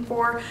looking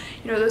for,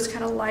 you know, those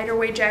kind of lighter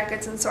weight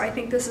jackets. And so I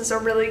think this is a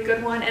really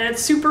good one, and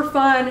it's super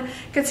fun. I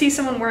could see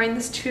someone wearing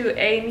this to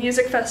a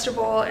music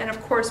festival, and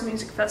of course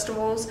music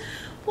festivals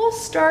will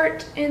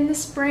start in the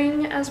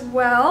spring as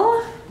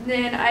well.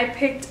 Then I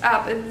picked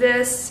up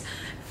this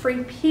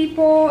Free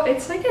People.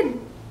 It's like a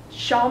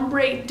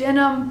chambray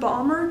denim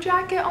bomber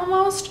jacket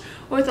almost,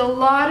 with a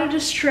lot of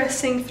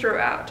distressing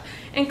throughout.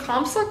 And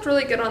comps looked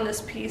really good on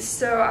this piece,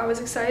 so I was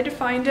excited to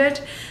find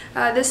it.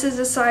 This is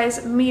a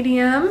size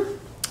medium.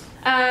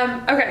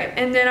 Okay,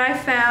 and then I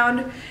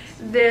found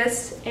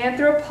this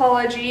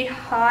Anthropologie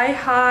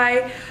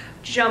high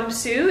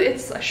jumpsuit.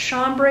 It's a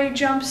chambray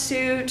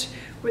jumpsuit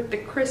with the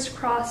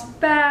crisscross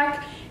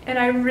back, and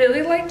I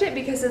really liked it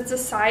because it's a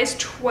size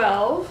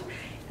 12,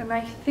 and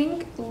I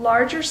think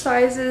larger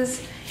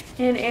sizes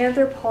in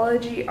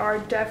Anthropologie are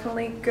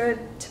definitely good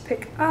to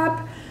pick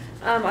up.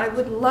 I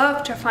would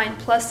love to find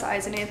plus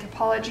size in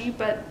Anthropologie,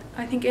 but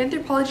I think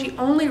Anthropologie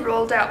only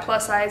rolled out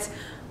plus size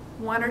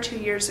 1 or 2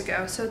 years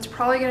ago, so it's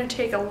probably going to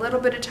take a little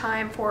bit of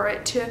time for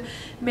it to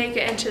make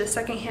it into the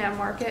secondhand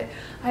market.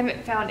 I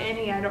haven't found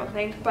any, I don't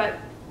think, but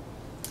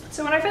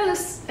so when I found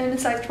this in a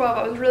size 12,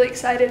 I was really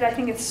excited. I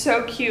think it's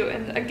so cute,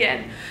 and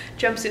again,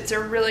 jumpsuits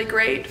are really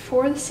great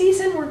for the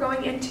season we're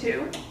going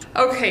into.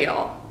 Okay,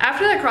 y'all,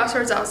 after that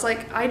Crossroads, I was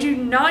like, I do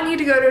not need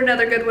to go to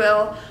another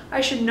Goodwill.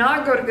 I should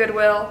not go to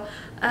Goodwill.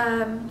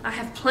 I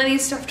have plenty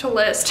of stuff to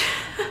list.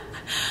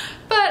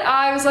 But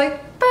I was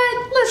like,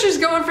 but let's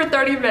just go in for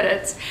 30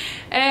 minutes.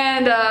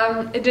 And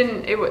it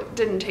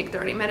didn't take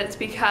 30 minutes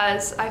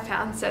because I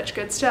found such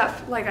good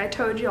stuff, like I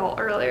told y'all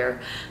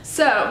earlier.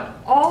 So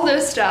all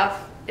this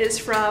stuff is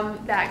from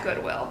that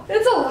Goodwill.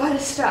 It's a lot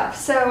of stuff.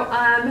 So,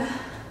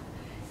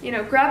 you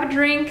know, grab a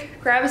drink,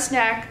 grab a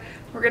snack.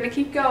 We're gonna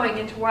keep going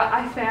into what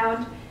I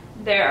found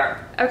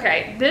there.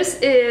 Okay, this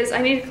is,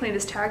 I need to clean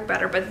this tag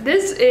better, but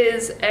this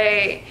is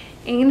a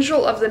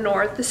Angel of the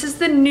North. This is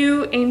the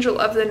new Angel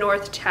of the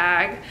North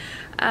tag.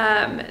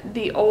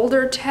 The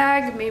older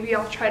tag, maybe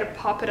I'll try to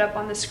pop it up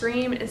on the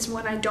screen. It's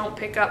one I don't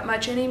pick up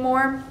much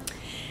anymore.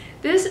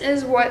 This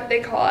is what they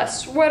call a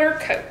sweater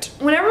coat.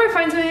 Whenever I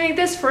find something like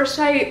this, first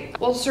I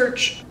will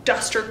search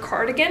duster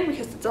cardigan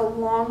because it's a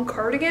long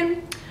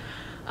cardigan.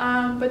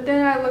 But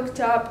then I looked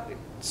up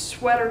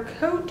sweater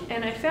coat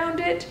and I found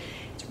it.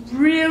 It's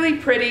really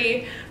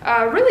pretty,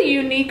 really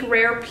unique,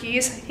 rare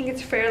piece. I think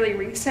it's fairly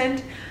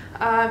recent.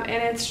 And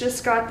it's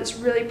just got this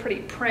really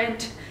pretty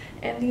print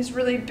and these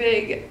really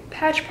big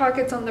patch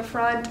pockets on the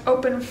front,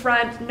 open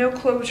front, no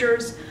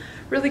closures.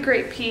 Really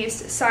great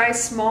piece,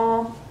 size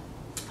small.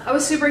 I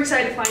was super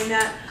excited to find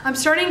that. I'm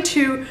starting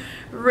to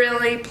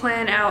really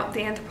plan out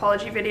the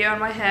Anthropologie video in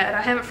my head.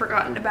 I haven't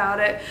forgotten about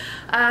it.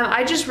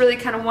 I just really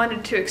kind of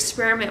wanted to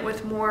experiment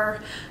with more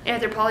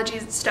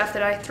Anthropologie stuff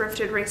that I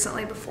thrifted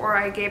recently before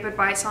I gave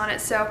advice on it.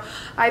 So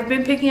I've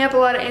been picking up a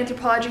lot of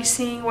Anthropologie,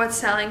 seeing what's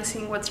selling,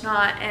 seeing what's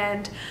not,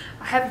 and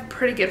I have a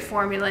pretty good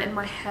formula in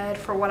my head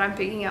for what I'm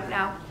picking up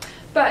now.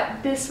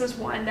 But this was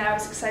one that I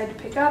was excited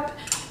to pick up.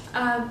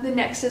 The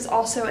next is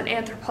also an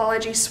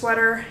Anthropologie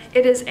sweater.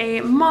 It is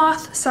a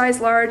moth size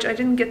large. I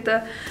didn't get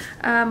the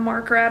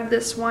marker out of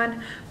this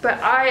one, but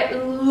I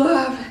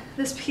love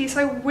this piece.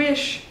 I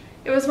wish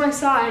it was my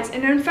size,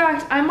 and in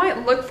fact I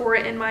might look for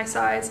it in my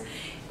size.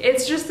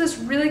 It's just this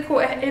really cool,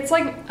 it's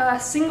like a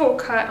single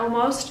cut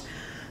almost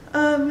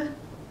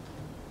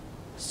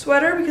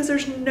sweater, because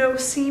there's no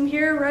seam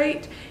here,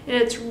 right? And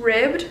it's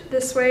ribbed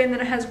this way, and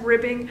then it has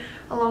ribbing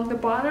along the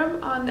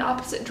bottom on the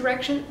opposite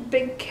direction,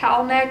 big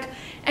cowl neck,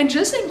 and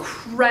just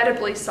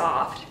incredibly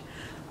soft.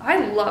 I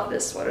love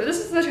this sweater. This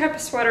is the type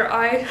of sweater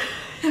I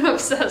am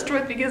obsessed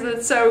with because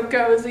it's so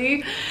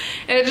cozy,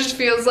 and it just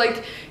feels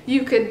like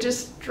you could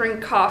just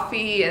drink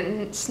coffee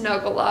and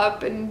snuggle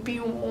up and be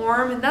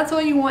warm, and that's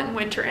all you want in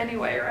winter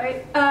anyway,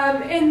 right?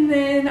 And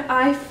then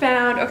I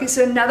found, okay,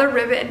 so another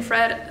rivet and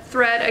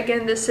thread.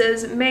 Again, this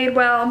is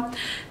Madewell.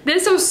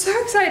 This I was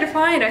so excited to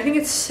find. I think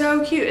it's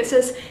so cute. It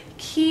says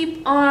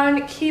keep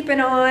on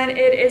keeping on.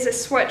 It is a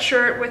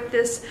sweatshirt with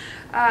this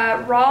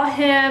raw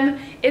hem.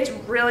 It's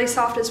really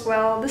soft as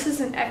well. This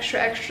is an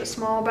extra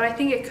small, but I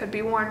think it could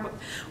be worn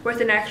with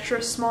an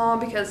extra small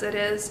because it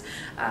is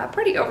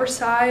pretty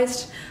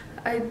oversized.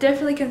 I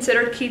definitely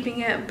considered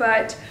keeping it,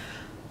 but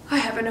I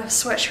have enough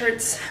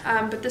sweatshirts.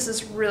 But this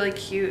is really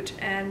cute,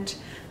 and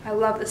I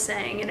love the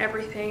saying and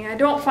everything. I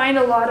don't find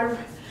a lot of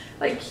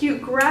like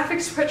cute graphic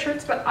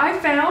sweatshirts, but I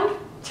found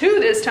two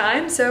this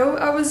time, so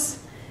I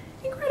was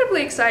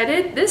incredibly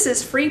excited. This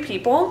is Free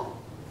People.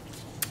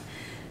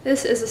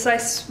 This is a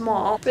size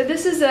small, but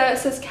this is it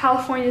says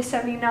California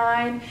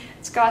 79.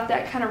 It's got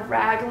that kind of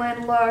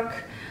raglan look,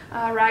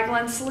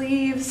 raglan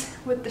sleeves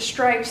with the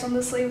stripes on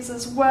the sleeves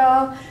as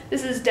well.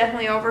 This is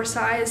definitely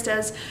oversized,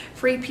 as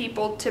Free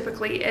People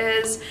typically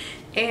is.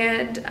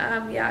 And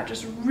yeah,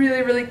 just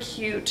really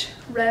cute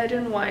red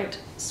and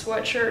white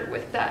sweatshirt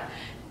with that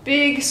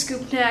big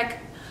scoop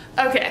neck.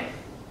 Okay,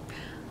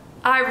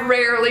 I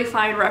rarely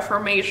find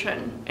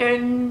Reformation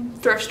in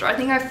thrift store. I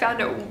think I found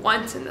it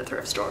once in the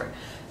thrift store.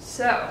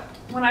 So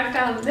when I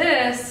found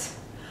this,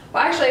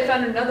 well, actually I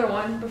found another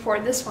one before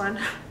this one.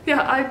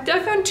 Yeah, I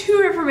found two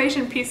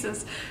Reformation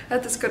pieces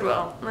at this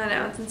Goodwill. I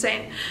know, it's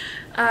insane.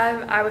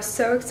 I was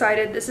so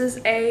excited. This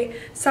is a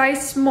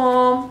size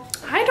small.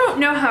 I don't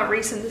know how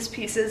recent this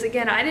piece is.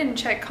 Again, I didn't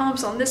check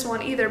comps on this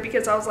one either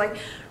because I was like,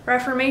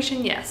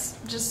 Reformation, yes,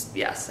 just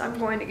yes, I'm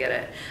going to get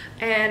it.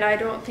 And I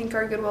don't think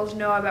our Goodwills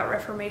know about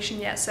Reformation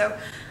yet, so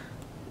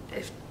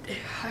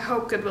I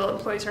hope Goodwill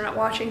employees are not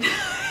watching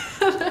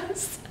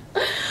this.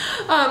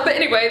 But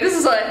anyway, this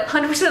is a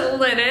 100%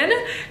 linen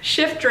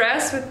shift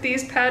dress with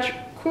these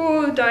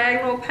cool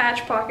diagonal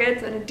patch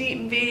pockets and a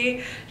deep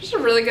V. Just a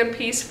really good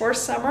piece for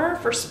summer,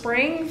 for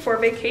spring, for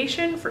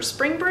vacation, for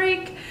spring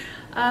break.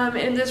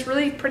 In this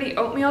really pretty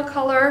oatmeal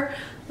color.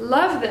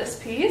 Love this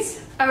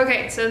piece.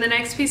 Okay, so the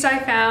next piece I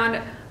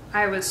found,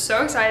 I was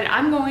so excited.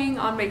 I'm going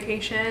on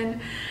vacation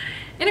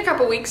in a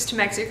couple weeks to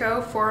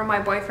Mexico for my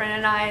boyfriend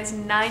and I's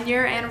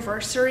 9-year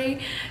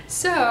anniversary.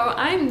 So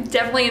I'm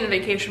definitely in the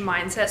vacation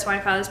mindset. So when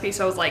I found this piece,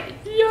 I was like,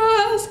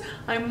 yes,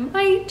 I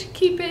might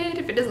keep it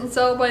if it doesn't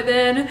sell by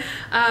then,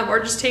 or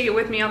just take it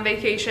with me on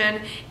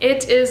vacation.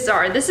 It is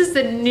Zara. This is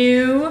the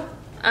new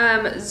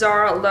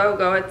Zara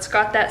logo. It's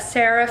got that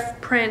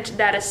serif print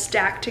that is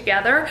stacked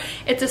together.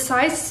 It's a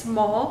size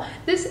small.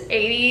 This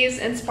 80s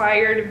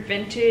inspired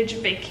vintage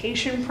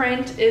vacation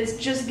print is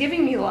just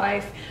giving me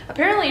life.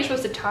 Apparently you're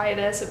supposed to tie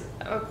this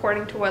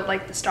according to what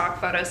like the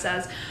stock photo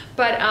says,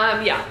 but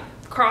yeah,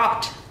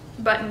 cropped,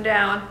 button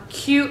down,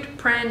 cute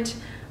print.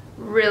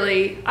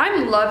 Really,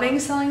 I'm loving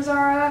selling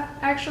Zara.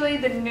 Actually,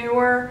 the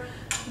newer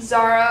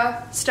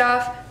Zara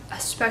stuff,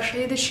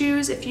 especially the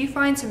shoes. If you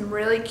find some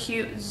really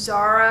cute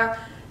Zara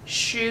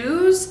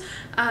shoes,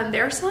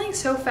 they're selling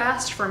so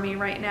fast for me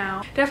right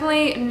now.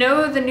 Definitely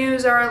know the new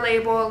Zara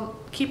label.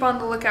 Keep on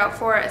the lookout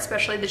for it,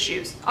 especially the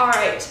shoes. All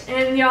right,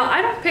 and y'all,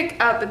 I don't pick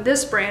up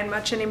this brand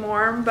much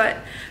anymore, but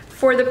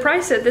for the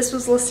price that this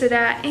was listed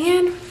at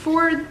and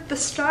for the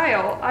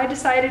style, I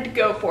decided to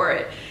go for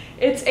it.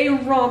 It's a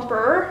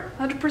romper,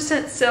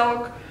 100%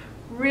 silk,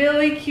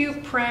 really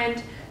cute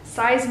print,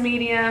 size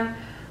medium.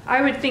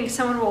 I would think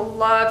someone will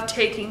love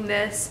taking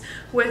this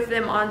with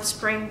them on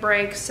spring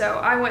break, so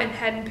I went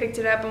ahead and picked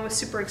it up and was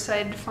super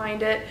excited to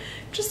find it.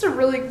 Just a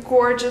really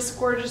gorgeous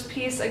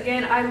piece.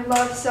 Again, I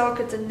love silk.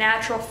 It's a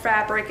natural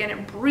fabric and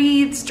it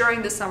breathes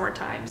during the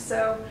summertime.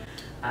 So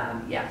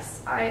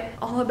yes, I'm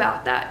all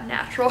about that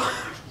natural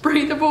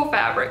breathable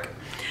fabric.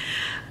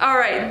 All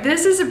right,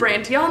 this is a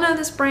brand. Do y'all know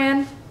this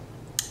brand?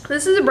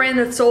 This is a brand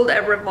that's sold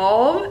at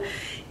Revolve,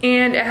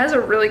 and it has a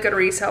really good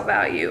resale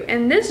value.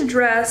 And this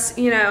dress,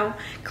 you know,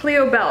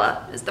 Cleo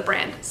Bella is the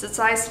brand. It's a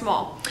size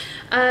small.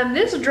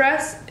 This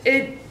dress,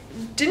 it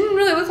didn't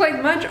really look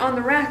like much on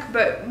the rack,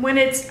 but when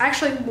it's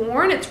actually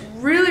worn, it's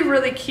really,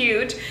 really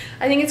cute.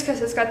 I think it's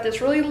because it's got this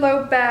really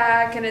low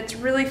back and it's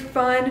really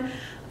fun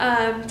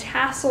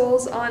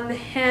tassels on the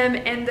hem,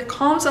 and the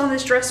comps on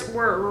this dress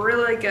were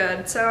really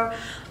good. So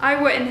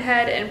I went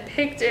ahead and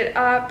picked it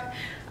up.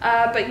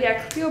 But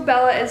yeah, Cleo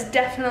Bella is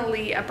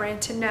definitely a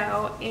brand to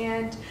know,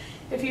 and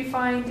if you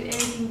find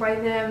anything by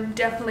them,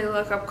 definitely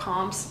look up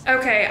comps.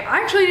 Okay,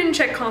 I actually didn't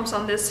check comps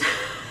on this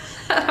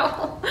at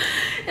all,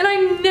 and I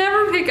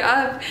never pick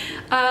up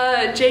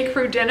J.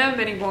 Crew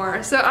denim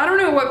anymore, so I don't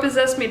know what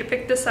possessed me to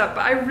pick this up,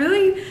 but I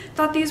really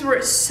thought these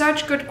were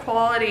such good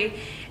quality,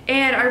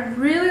 and I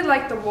really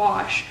like the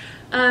wash.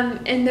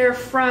 And they're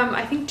from,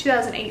 I think,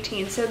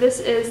 2018, so this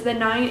is the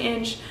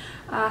 9-inch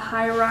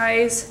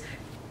high-rise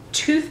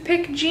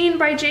toothpick jean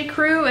by J.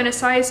 Crew in a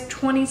size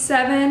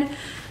 27.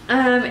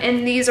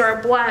 And these are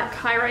a black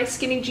high-rise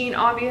skinny jean,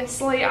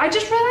 obviously. I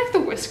just really like the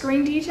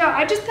whiskering detail.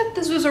 I just thought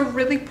this was a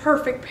really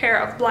perfect pair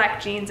of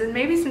black jeans, and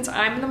maybe since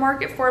I'm in the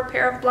market for a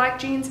pair of black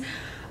jeans,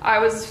 I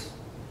was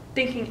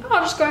thinking, oh,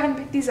 I'll just go ahead and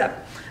pick these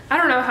up. I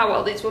don't know how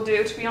well these will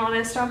do, to be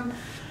honest. I'm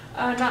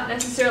not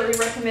necessarily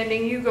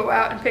recommending you go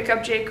out and pick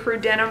up J. Crew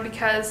denim,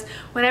 because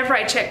whenever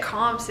I check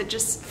comps, it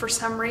just, for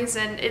some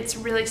reason, it's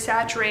really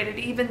saturated.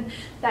 Even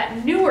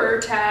that newer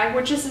tag,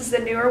 which this is the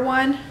newer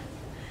one,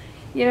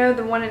 you know,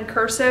 the one in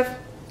cursive.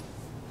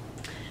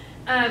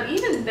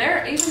 Even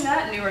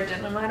that newer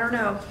denim, I don't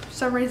know, for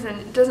some reason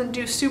it doesn't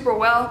do super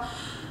well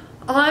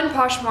on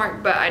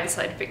Poshmark, but I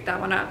decided to pick that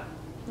one up.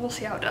 We'll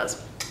see how it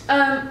does.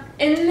 And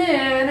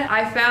then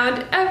I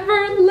found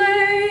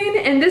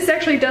Everlane, and this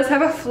actually does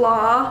have a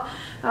flaw.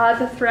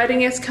 The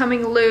threading is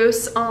coming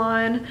loose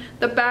on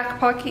the back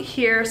pocket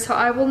here, so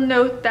I will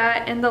note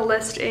that in the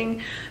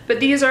listing. But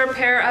these are a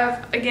pair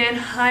of, again,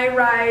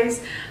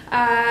 high-rise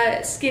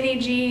skinny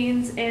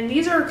jeans, and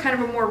these are kind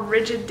of a more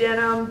rigid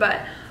denim, but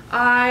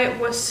I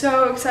was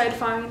so excited to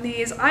find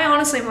these. I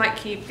honestly might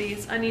keep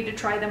these. I need to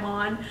try them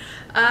on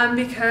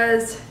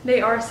because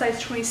they are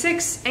size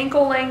 26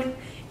 ankle length.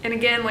 And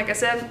again, like I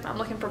said, I'm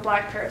looking for a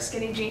black pair of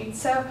skinny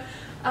jeans. So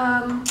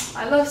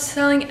I love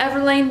selling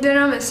Everlane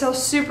denim. It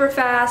sells super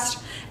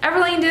fast.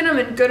 Everlane denim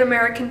and good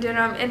American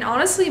denim, and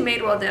honestly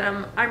Madewell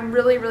denim I'm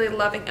really, really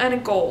loving, and a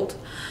gold.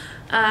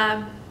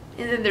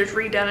 And then there's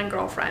Redone and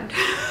Girlfriend.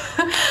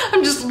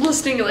 I'm just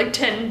listing like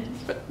 10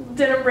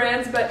 denim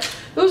brands, but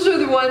those are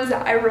the ones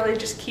that I really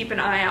just keep an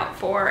eye out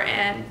for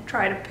and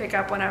try to pick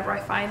up whenever I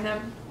find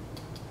them.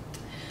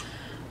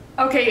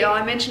 Okay, y'all,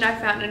 I mentioned I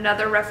found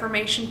another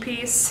Reformation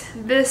piece.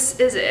 This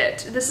is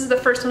it. This is the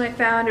first one I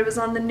found. It was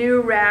on the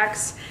new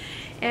racks,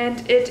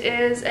 and it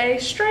is a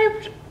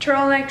striped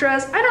turtleneck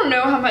dress. I don't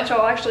know how much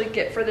I'll actually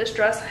get for this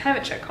dress. I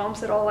haven't checked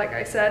comps at all, like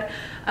I said,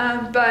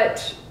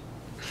 but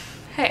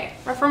hey,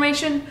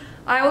 Reformation,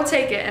 I will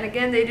take it. And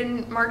again, they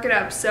didn't mark it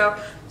up,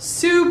 so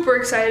super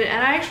excited.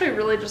 And I actually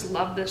really just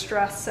love this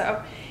dress,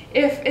 so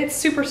if it's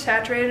super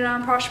saturated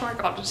on Poshmark,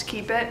 I'll just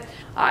keep it.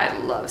 I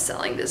love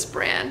selling this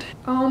brand.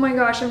 Oh my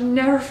gosh, I've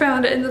never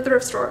found it in the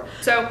thrift store.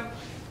 So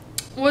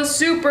was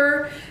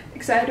super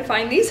excited to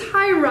find these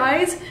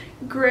high-rise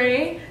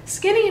gray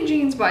skinny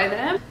jeans by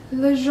them.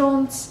 Le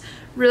Jonts,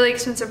 really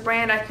expensive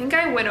brand. I think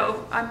I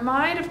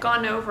might have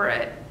gone over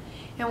it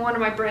in one of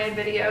my brand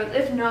videos.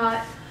 If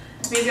not,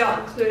 maybe I'll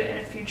include it in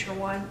a future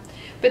one.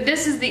 But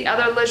this is the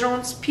other Le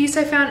Jonts piece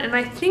I found, and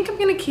I think I'm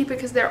gonna keep it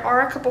because there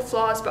are a couple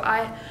flaws, but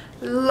I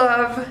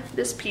love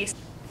this piece.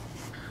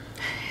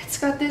 It's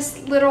got this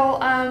little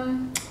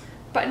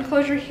button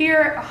closure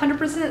here,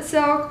 100%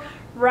 silk,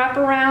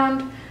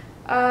 wraparound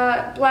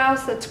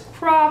blouse that's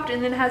cropped,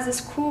 and then has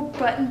this cool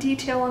button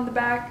detail on the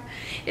back.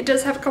 It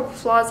does have a couple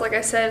flaws, like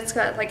I said. It's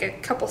got like a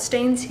couple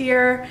stains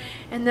here,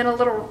 and then a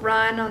little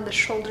run on the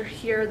shoulder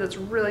here that's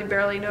really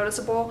barely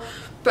noticeable.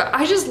 But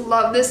I just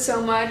love this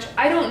so much.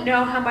 I don't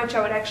know how much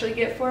I would actually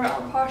get for it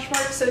on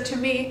Poshmark, so to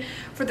me,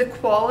 for the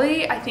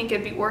quality, I think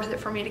it'd be worth it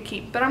for me to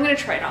keep. But I'm gonna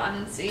try it on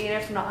and see,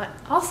 and if not,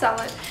 I'll sell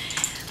it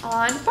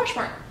on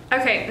Poshmark.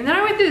 Okay, and then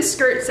I went through the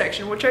skirt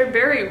section, which I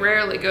very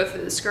rarely go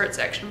through the skirt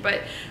section,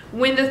 but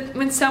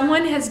when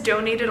someone has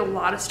donated a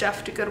lot of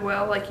stuff to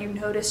Goodwill, like you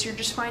notice you're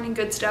just finding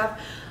good stuff,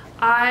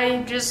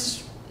 I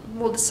just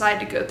will decide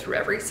to go through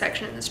every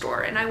section in the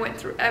store. And I went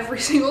through every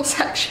single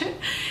section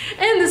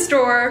in the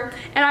store,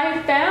 and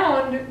I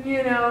found,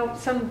 you know,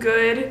 some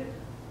good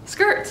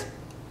skirts.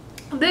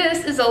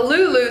 This is a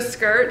Lulu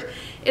skirt.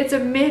 It's a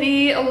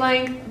midi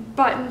length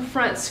button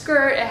front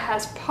skirt. It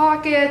has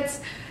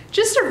pockets.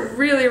 Just a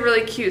really,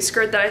 really cute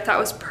skirt that I thought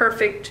was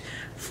perfect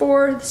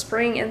for the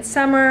spring and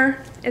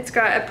summer. It's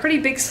got a pretty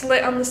big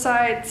slit on the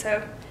side,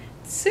 so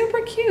it's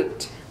super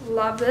cute.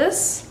 Love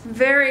this.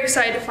 Very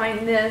excited to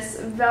find this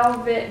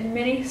velvet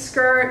mini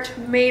skirt,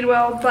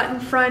 Madewell button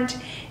front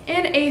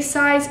in a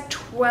size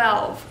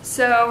 12.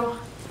 So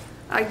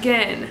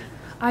again,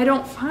 I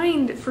don't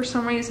find, for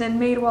some reason,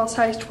 Madewell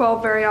size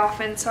 12 very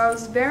often, so I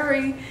was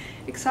very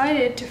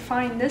excited to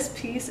find this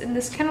piece in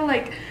this kind of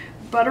like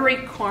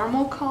buttery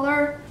caramel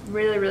color.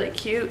 Really, really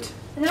cute.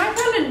 And then I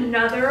found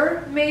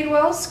another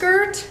Madewell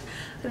skirt.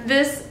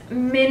 this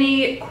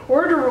mini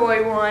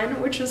corduroy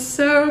one, which is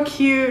so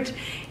cute,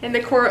 in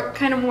the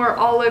kind of more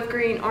olive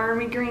green,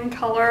 army green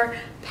color,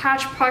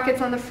 patch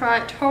pockets on the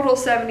front, total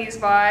 70s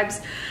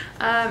vibes.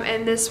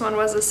 And this one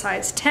was a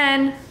size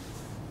 10.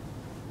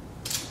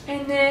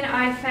 And then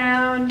I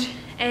found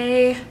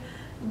a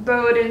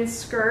Bowden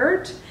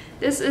skirt.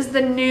 This is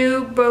the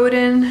new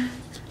Bowden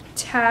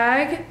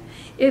tag.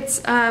 It's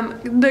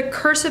the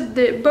cursive,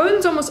 the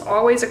Bowden's almost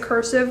always a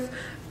cursive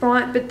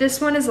font, but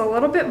this one is a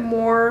little bit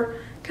more,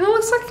 kind of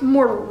looks like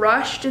more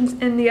rushed,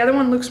 and the other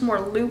one looks more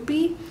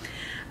loopy.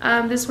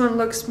 This one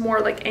looks more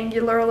like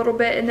angular a little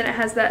bit, and then it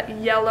has that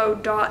yellow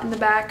dot in the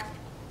back.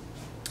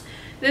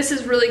 This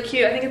is really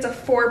cute. I think it's a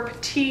 4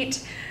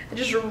 petite,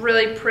 just a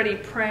really pretty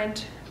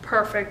print.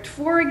 Perfect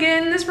for,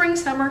 again, the spring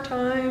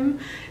summertime.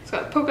 It's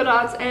got polka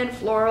dots and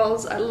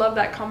florals. I love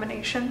that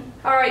combination.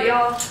 All right,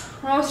 y'all,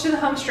 we're almost to the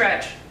home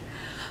stretch.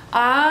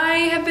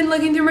 I have been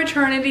looking through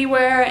maternity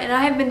wear, and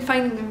I have been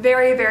finding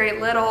very,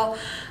 very little.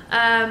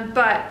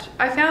 But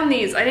I found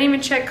these. I didn't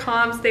even check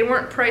comps. They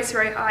weren't priced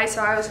very high,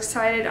 so I was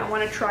excited. I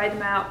want to try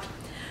them out.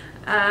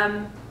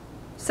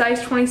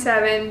 Size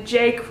 27,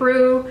 J.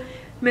 Crew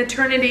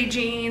maternity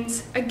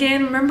jeans.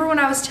 Again, remember when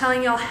I was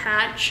telling y'all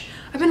Hatch?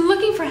 I've been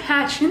looking for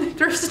Hatch in the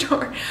thrift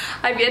store.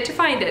 I've yet to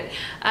find it.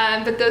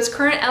 But those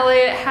current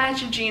Elliott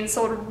Hatch jeans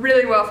sold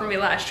really well for me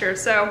last year.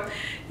 So,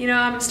 you know,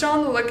 I'm still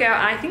on the lookout.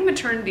 And I think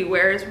maternity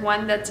wear is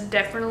one that's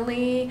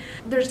definitely,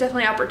 there's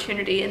definitely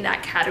opportunity in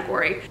that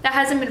category that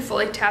hasn't been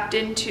fully tapped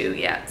into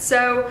yet.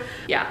 So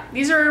yeah,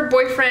 these are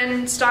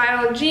boyfriend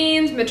style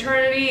jeans,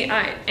 maternity.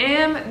 I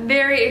am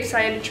very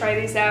excited to try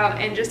these out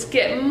and just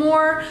get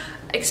more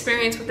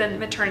experience within the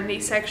maternity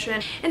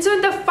section. And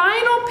so the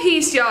final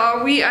piece,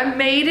 y'all, I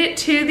made it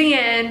to the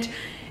end,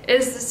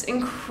 is this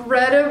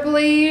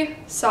incredibly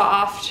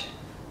soft,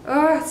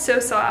 oh, it's so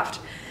soft,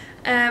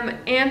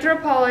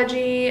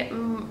 Anthropologie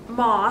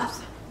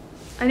moth.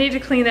 I need to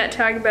clean that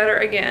tag better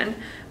again,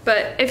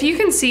 but if you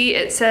can see,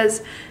 it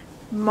says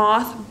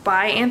moth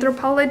by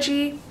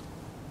Anthropologie.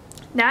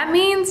 That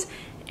means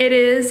it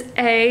is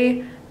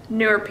a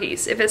newer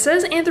piece. If it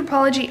says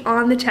Anthropologie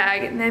on the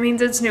tag, that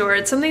means it's newer.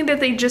 It's something that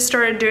they just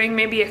started doing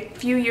maybe a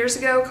few years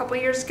ago, a couple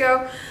years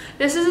ago.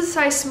 This is a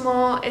size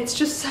small. It's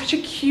just such a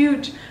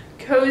cute,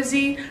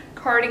 cozy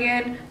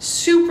cardigan,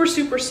 super,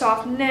 super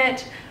soft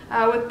knit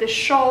with the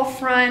shawl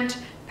front,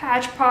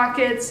 patch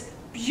pockets,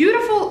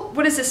 beautiful,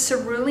 what is this,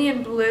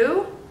 cerulean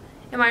blue?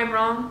 Am I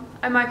wrong?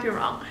 I might be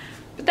wrong,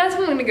 but that's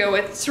what I'm gonna go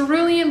with,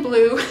 cerulean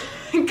blue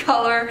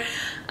color.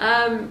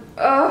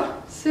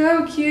 Oh,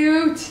 so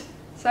cute.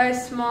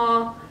 Size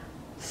small,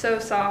 so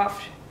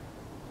soft.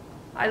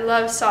 I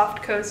love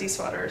soft, cozy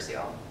sweaters,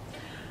 y'all.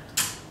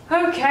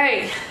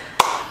 Okay,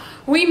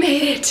 we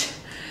made it.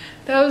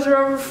 Those are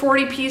over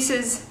 40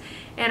 pieces,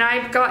 and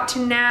I've got to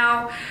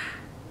now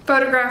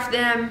photograph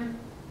them,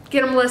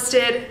 get them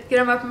listed, get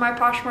them up in my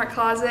Poshmark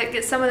closet,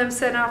 get some of them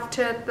sent off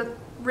to the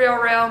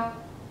Rail.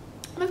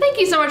 Well, thank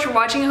you so much for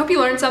watching. I hope you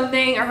learned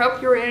something. I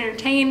hope you were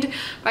entertained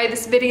by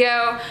this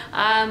video.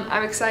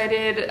 I'm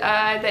excited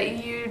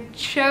that you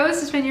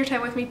chose to spend your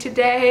time with me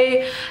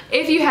today.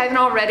 If you haven't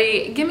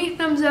already, give me a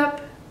thumbs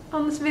up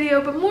on this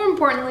video, but more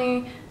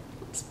importantly,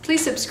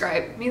 please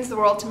subscribe. It means the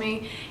world to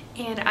me,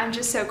 and I'm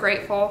just so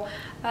grateful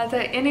that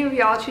any of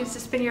y'all choose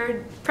to spend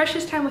your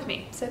precious time with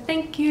me. So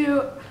thank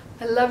you.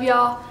 I love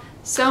y'all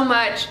so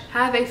much.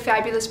 Have a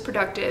fabulous,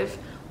 productive,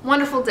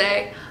 wonderful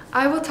day.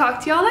 I will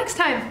talk to y'all next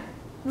time.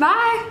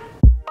 Bye!